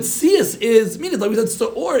whole mitzias is minas. Like we said,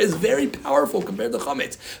 Seor is very powerful compared to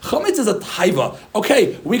chametz. Chametz is a taiva.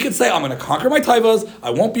 Okay, we could say, I'm going to conquer my taivas,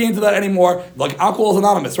 I won't be into that anymore. Like alcohol is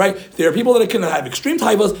anonymous, right? There are people that can have extreme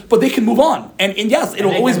taivas, but they can move on. And yes,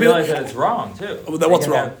 it'll always be... They realize that it's wrong, too. What's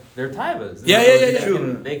wrong? They're taivas. Yeah.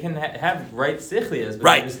 They can have right sichlias,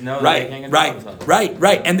 but they just know that they can't control themselves.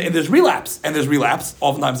 Right. And there's relapse.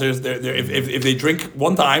 Oftentimes if they drink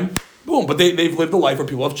one time, boom, but they've lived a life where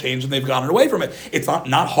people have changed and they've gotten away from it. It's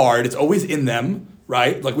not hard. It's always in them,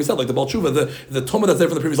 right? Like we said, like the Baal Tshuva, the tumah that's there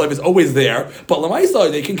from the previous life is always there. But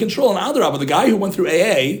Lamaisa, they can control an Adarabah. The guy who went through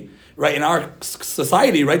AA, right, in our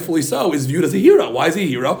society, rightfully so, is viewed as a hero. Why is he a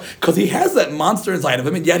hero? Because he has that monster inside of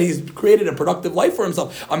him, and yet he's created a productive life for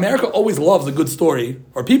himself. America always loves a good story,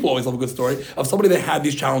 or people always love a good story, of somebody that had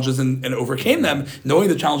these challenges and overcame them, knowing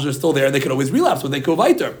the challenges are still there, and they could always relapse, but they go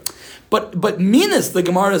weiter. But minas, the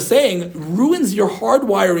Gemara is saying, ruins your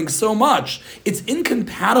hardwiring so much, it's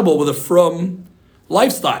incompatible with a frum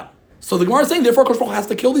lifestyle. So the Gemara is saying, therefore, Kosh Baruch Hu has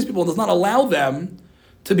to kill these people and does not allow them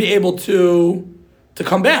to be able to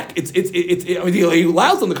come back. He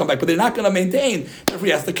allows them to come back, but they're not going to maintain. Therefore,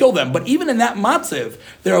 he has to kill them. But even in that matziv,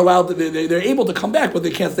 they're allowed. They're able to come back, but they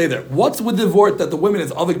can't stay there. What's with the vort that the women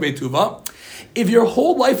is avik beituva? If your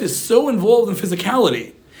whole life is so involved in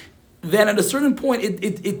physicality, then at a certain point,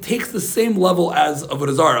 it takes the same level as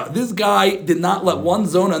Avodah Zarah. This guy did not let one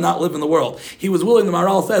zona not live in the world. He was willing, the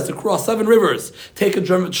Maharal says, to cross 7 rivers, take a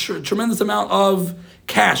tremendous amount of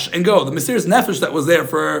cash and go. The mysterious nefesh that was there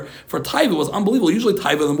for taiva was unbelievable. Usually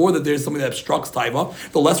taiva, the more that there's somebody that obstructs taiva,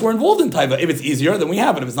 the less we're involved in taiva. If it's easier, then we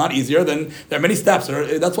have it. If it's not easier, then there are many steps.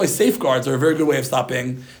 That's why safeguards are a very good way of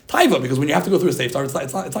stopping taiva, because when you have to go through a safeguard,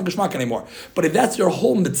 it's not geshmak anymore. But if that's your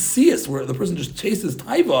whole mitzias, where the person just chases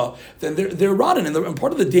taiva, then they're rotten. And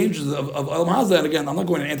part of the dangers of Olam Hazeh, and again, I'm not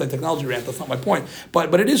going to an anti-technology rant, that's not my point,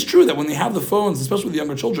 but it is true that when they have the phones, especially with the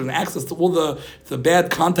younger children, and access to all the bad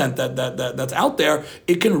content that's out there,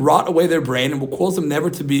 it can rot away their brain and will cause them never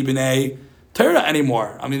to be b'nei Torah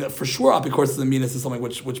anymore. I mean, for sure, apikoros the minas is something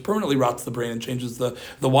which permanently rots the brain and changes the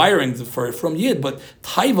wiring from yid. But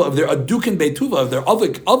taiva, if they're adukin beituva, if they're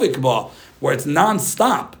avik ba, where it's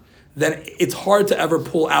non-stop, then it's hard to ever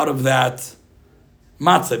pull out of that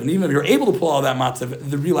matziv. And even if you're able to pull out of that matziv,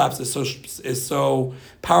 the relapse is so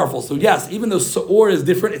powerful. So yes, even though Seor is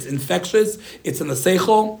different, it's infectious, it's in the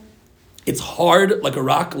seichel, it's hard like a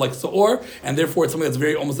rock, like Seor, and therefore it's something that's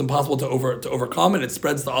very almost impossible to overcome, and it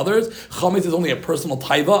spreads to others. Chametz is only a personal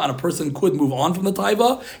taiva, and a person could move on from the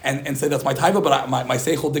taiva and say that's my taiva, but my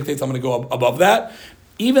seichel dictates I'm going to go above that.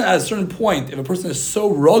 Even at a certain point, if a person is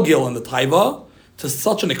so rogil in the taiva to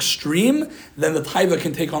such an extreme, then the taiva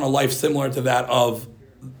can take on a life similar to that of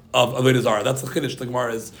Avodah Zarah. That's the Chiddush the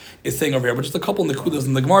Gemara is saying over here. But just a couple of nekudas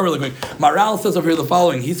in the Gemara really quick. Maral says over here the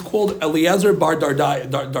following. He's called Eliezer bar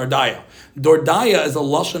Dardaya. Dordaya is a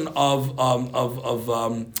lashon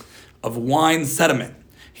of wine sediment.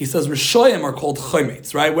 He says Rishoyim are called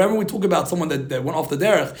chometz, right? Whenever we talk about someone that went off the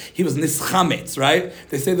derech, he was nischametz, right?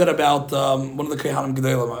 They say that about one of the Kehanim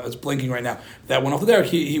Gedolim. I was blinking right now. That went off the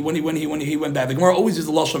derech. When he went bad. The Gemara always uses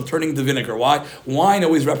the lashon of turning into vinegar. Why? Wine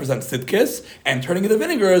always represents tzidkis, and turning into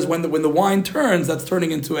vinegar is when the wine turns. That's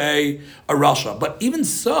turning into a rasha. But even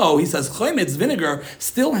so, he says chometz vinegar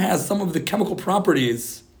still has some of the chemical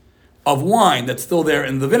properties of wine that's still there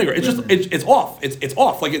in the vinegar. It's just it's off. It's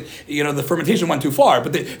off. Like the fermentation went too far.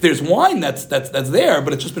 But there's wine that's there,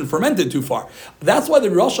 but it's just been fermented too far. That's why the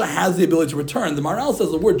rasha has the ability to return. The Maral says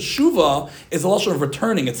the word Teshuva is a lashon of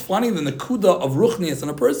returning. It's finding the nekuda of ruchnius in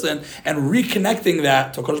a person and reconnecting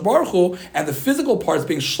that to Kadosh Baruch Hu, and the physical parts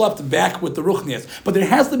being schlepped back with the ruchnius. But there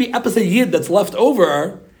has to be epis yid that's left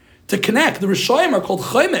over to connect. The Rishoyim are called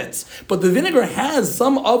chometz, but the vinegar has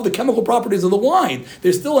some of the chemical properties of the wine.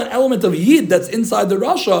 There's still an element of yid that's inside the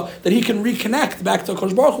rasha that he can reconnect back to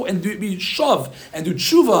Kodesh Baruch Hu and be shav and do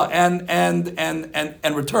tshuva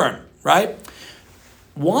and return. Right?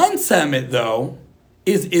 Wine sediment though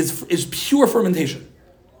is pure fermentation.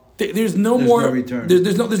 There's no return.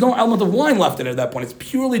 There's no element of wine left in it at that point. It's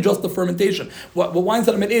purely just the fermentation. What wine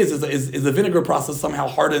sediment is the vinegar process somehow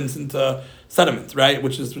hardens into sediment, right?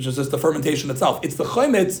 Which is just the fermentation itself. It's the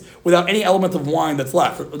chometz without any element of wine that's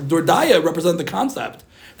left. Dordaya represents the concept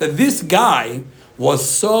that this guy was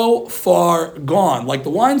so far gone, like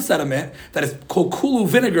the wine sediment, that is kokulu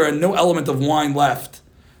vinegar and no element of wine left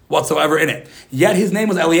whatsoever in it. Yet his name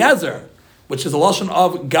was Eliezer, which is a lashon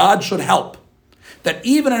of God should help. That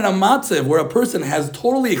even in a matziv where a person has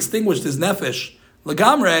totally extinguished his nefesh,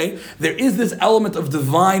 legamre, there is this element of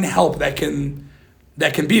divine help that can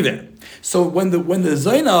be there. So when the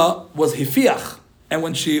Zaina was hifiach, and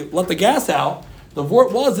when she let the gas out, the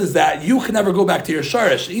word is that you can never go back to your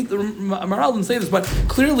sharish. The Maral didn't say this, but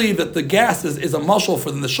clearly that the gas is a mushal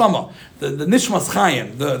for the neshama, the nishmas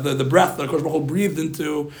chayim, the breath that Kodesh Baruch Hu breathed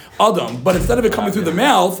into Adam. But instead of it coming through the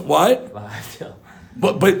mouth, what?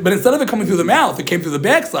 But instead of it coming through the mouth, it came through the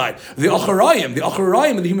backside. The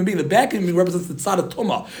acharayim of the human being, the back of the represents the tzad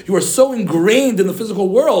tumah. You are so ingrained in the physical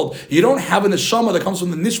world, you don't have a neshama that comes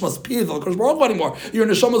from the nishmas pid of Kodesh Baruch Hu anymore. Your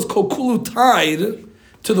neshama's kokulu tied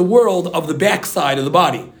to the world of the backside of the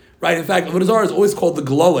body. Right? In fact, Avodah Zarah is always called the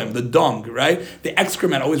glolim, the dung, right? The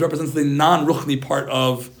excrement always represents the non-ruchni part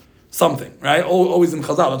of something, right? Always in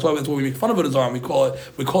Chazal. That's why we make fun of Avodah Zarah and we call it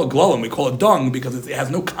glolim, we call it dung because it has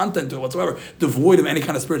no content to it whatsoever, devoid of any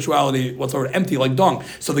kind of spirituality whatsoever, empty like dung.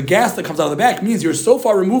 So the gas that comes out of the back means you're so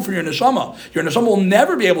far removed from your neshama. Your neshama will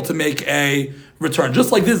never be able to make a return.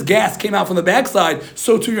 Just like this gas came out from the backside,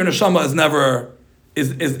 so too your neshama is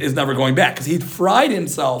never going back because he'd fried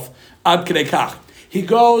himself ad kedei kach. He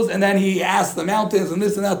goes and then he asks the mountains and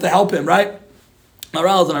this and that to help him, right?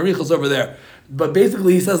 Maral and Arichos over there. But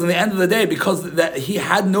basically, he says, in the end of the day, because that he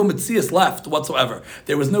had no metzias left whatsoever,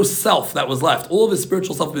 there was no self that was left. All of his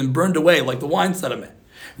spiritual self had been burned away, like the wine sediment.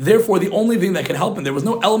 Therefore, the only thing that could help him, there was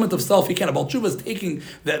no element of self he can. Baal Teshuva is taking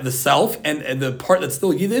the self and the part that's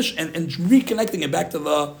still Yiddish and reconnecting it back to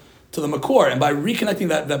the Makor. And by reconnecting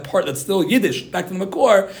that part that's still Yiddish back to the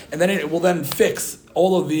Makor, and then it will then fix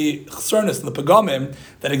all of the chsarnis and the pagamim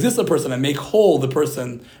that exist in the person and make whole the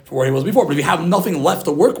person for where he was before. But if you have nothing left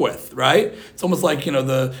to work with, right? It's almost like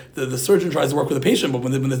the surgeon tries to work with a patient, but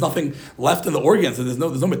when there's nothing left in the organs, and there's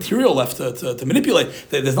no material left to manipulate,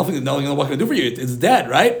 there's nothing what can do for you. It's dead,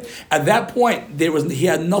 right? At that point, he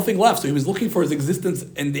had nothing left, so he was looking for his existence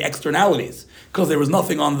in the externalities because there was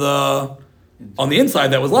nothing on the inside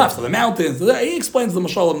that was left. So the mountains. He explains the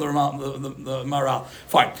mashalim, the Maral.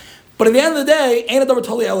 Fine. But at the end of the day, Ein Adavar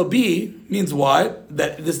Tali Ela Bi means what?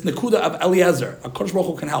 That this Nekuda of Eliezer, a Kodesh Baruch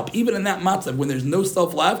Hu can help. Even in that matzav, when there's no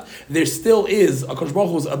self left, there still is a Kodesh Baruch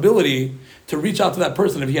Hu's ability to reach out to that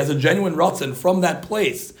person if he has a genuine ratzon from that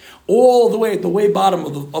place, all the way at the way bottom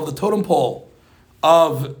of the totem pole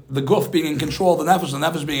of the guf being in control of the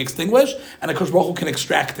nefesh being extinguished, and a Kodesh Baruch Hu can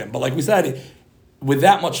extract him. But like we said, with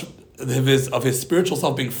that much of his spiritual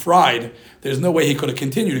self being fried, there's no way he could have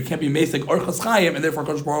continued. It can't be Mesek or Chaschayim, and therefore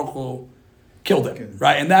Kodesh Baruch Hu killed him.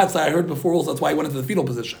 Right? And I heard before also, that's why he went into the fetal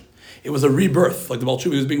position. It was a rebirth, like the Baal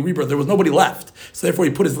Teshuva, he was being rebirthed. There was nobody left. So therefore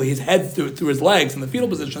he put his head through his legs in the fetal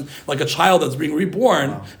position, like a child that's being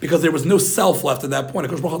reborn, because there was no self left at that point.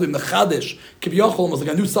 Kodesh Baruch Hu gave him the Chadish, Kiviyachol, was like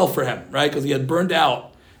a new self for him, right? Because he had burned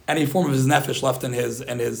out any form of his nefesh left in his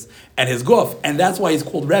guf. And that's why he's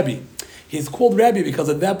called Rebbe. He's called Rebbe because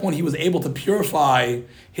at that point he was able to purify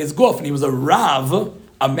his guf, and he was a Rav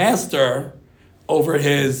a master over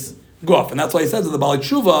his guf. And that's why he says that the Baal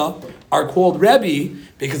Teshuva are called Rebbe,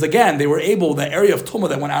 because again, they were able, the area of Tumah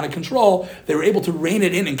that went out of control, they were able to rein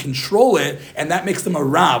it in and control it, and that makes them a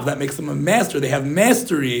Rav, that makes them a master. They have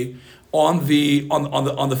mastery on the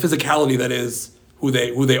physicality that is who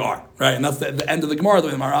they are, right? And that's the end of the Gemara. The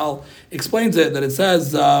way the Maharal explains it, that it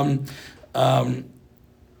says, the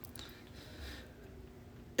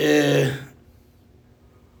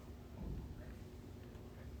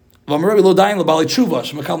Baal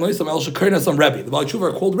Teshuva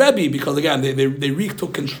are called Rebbe because again they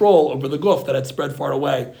took control over the guf that had spread far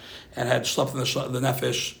away and had schlepped the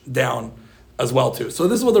nefesh down as well too. So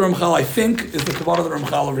this is what the Ramchal, I think, is the kavanah of the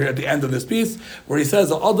Ramchal over here at the end of this piece, where he says,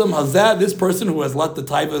 Adam Hazad, this person who has let the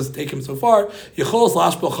taivas take him so far, Yechol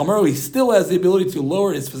Lashbel Chamaro, he still has the ability to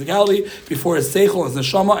lower his physicality before his seichel and his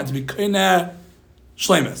neshama and to be koineh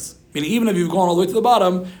shleimus. Meaning, even if you've gone all the way to the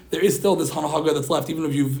bottom, there is still this hanahaga that's left. Even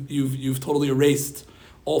if you've totally erased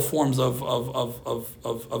all forms of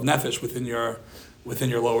nefesh within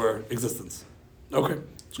your lower existence. Okay.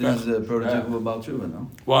 This is a prototype of Baal Teshuva, no?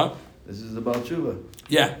 What? This is the Baal Teshuva.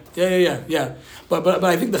 Yeah. But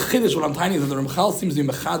I think the chiddush, what I'm tiny is that the Ramchal seems to be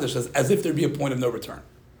mechadish as if there'd be a point of no return,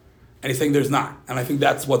 and he's saying there's not. And I think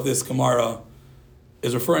that's what this Gemara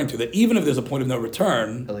is referring to. That even if there's a point of no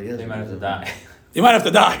return, they might have to die. You might have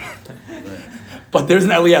to die. Right. But there's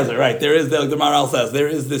an Eliezer, right? There is, like the Maharal says, there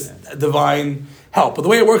is this divine help. But the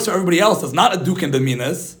way it works for everybody else is not a duke and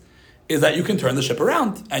dominas, is that you can turn the ship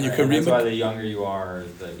around and you can That's why the younger you are,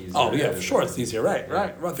 the easier. Oh yeah, for sure, it's easier, right?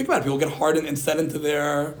 Think about it. People get hardened and set into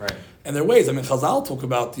their in their ways. I mean, Chazal talk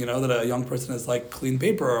about that a young person is like clean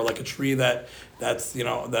paper or like a tree that's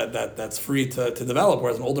free to develop,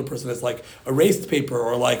 whereas an older person is like erased paper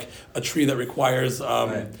or like a tree that requires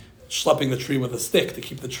schlepping the tree with a stick to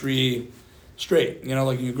keep the tree straight.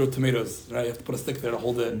 Like you grow tomatoes, right? You have to put a stick there to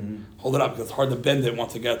hold it up because it's hard to bend it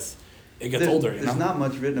once it gets older. There's not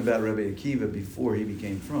much written about Rabbi Akiva before he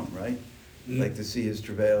became from, right? Like to see his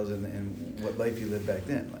travails and what life he lived back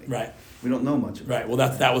then. Like, right. We don't know much about it. Right. Well,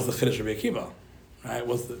 that was the chiddush of Rabbi Akiva. Right.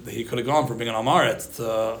 Was that he could have gone from being an Amaretz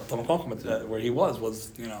to Talmud Chacham where he was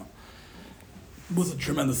a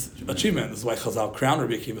tremendous achievement. This is why Chazal crowned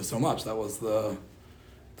Rabbi Akiva so much. That was the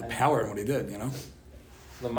power in what he did.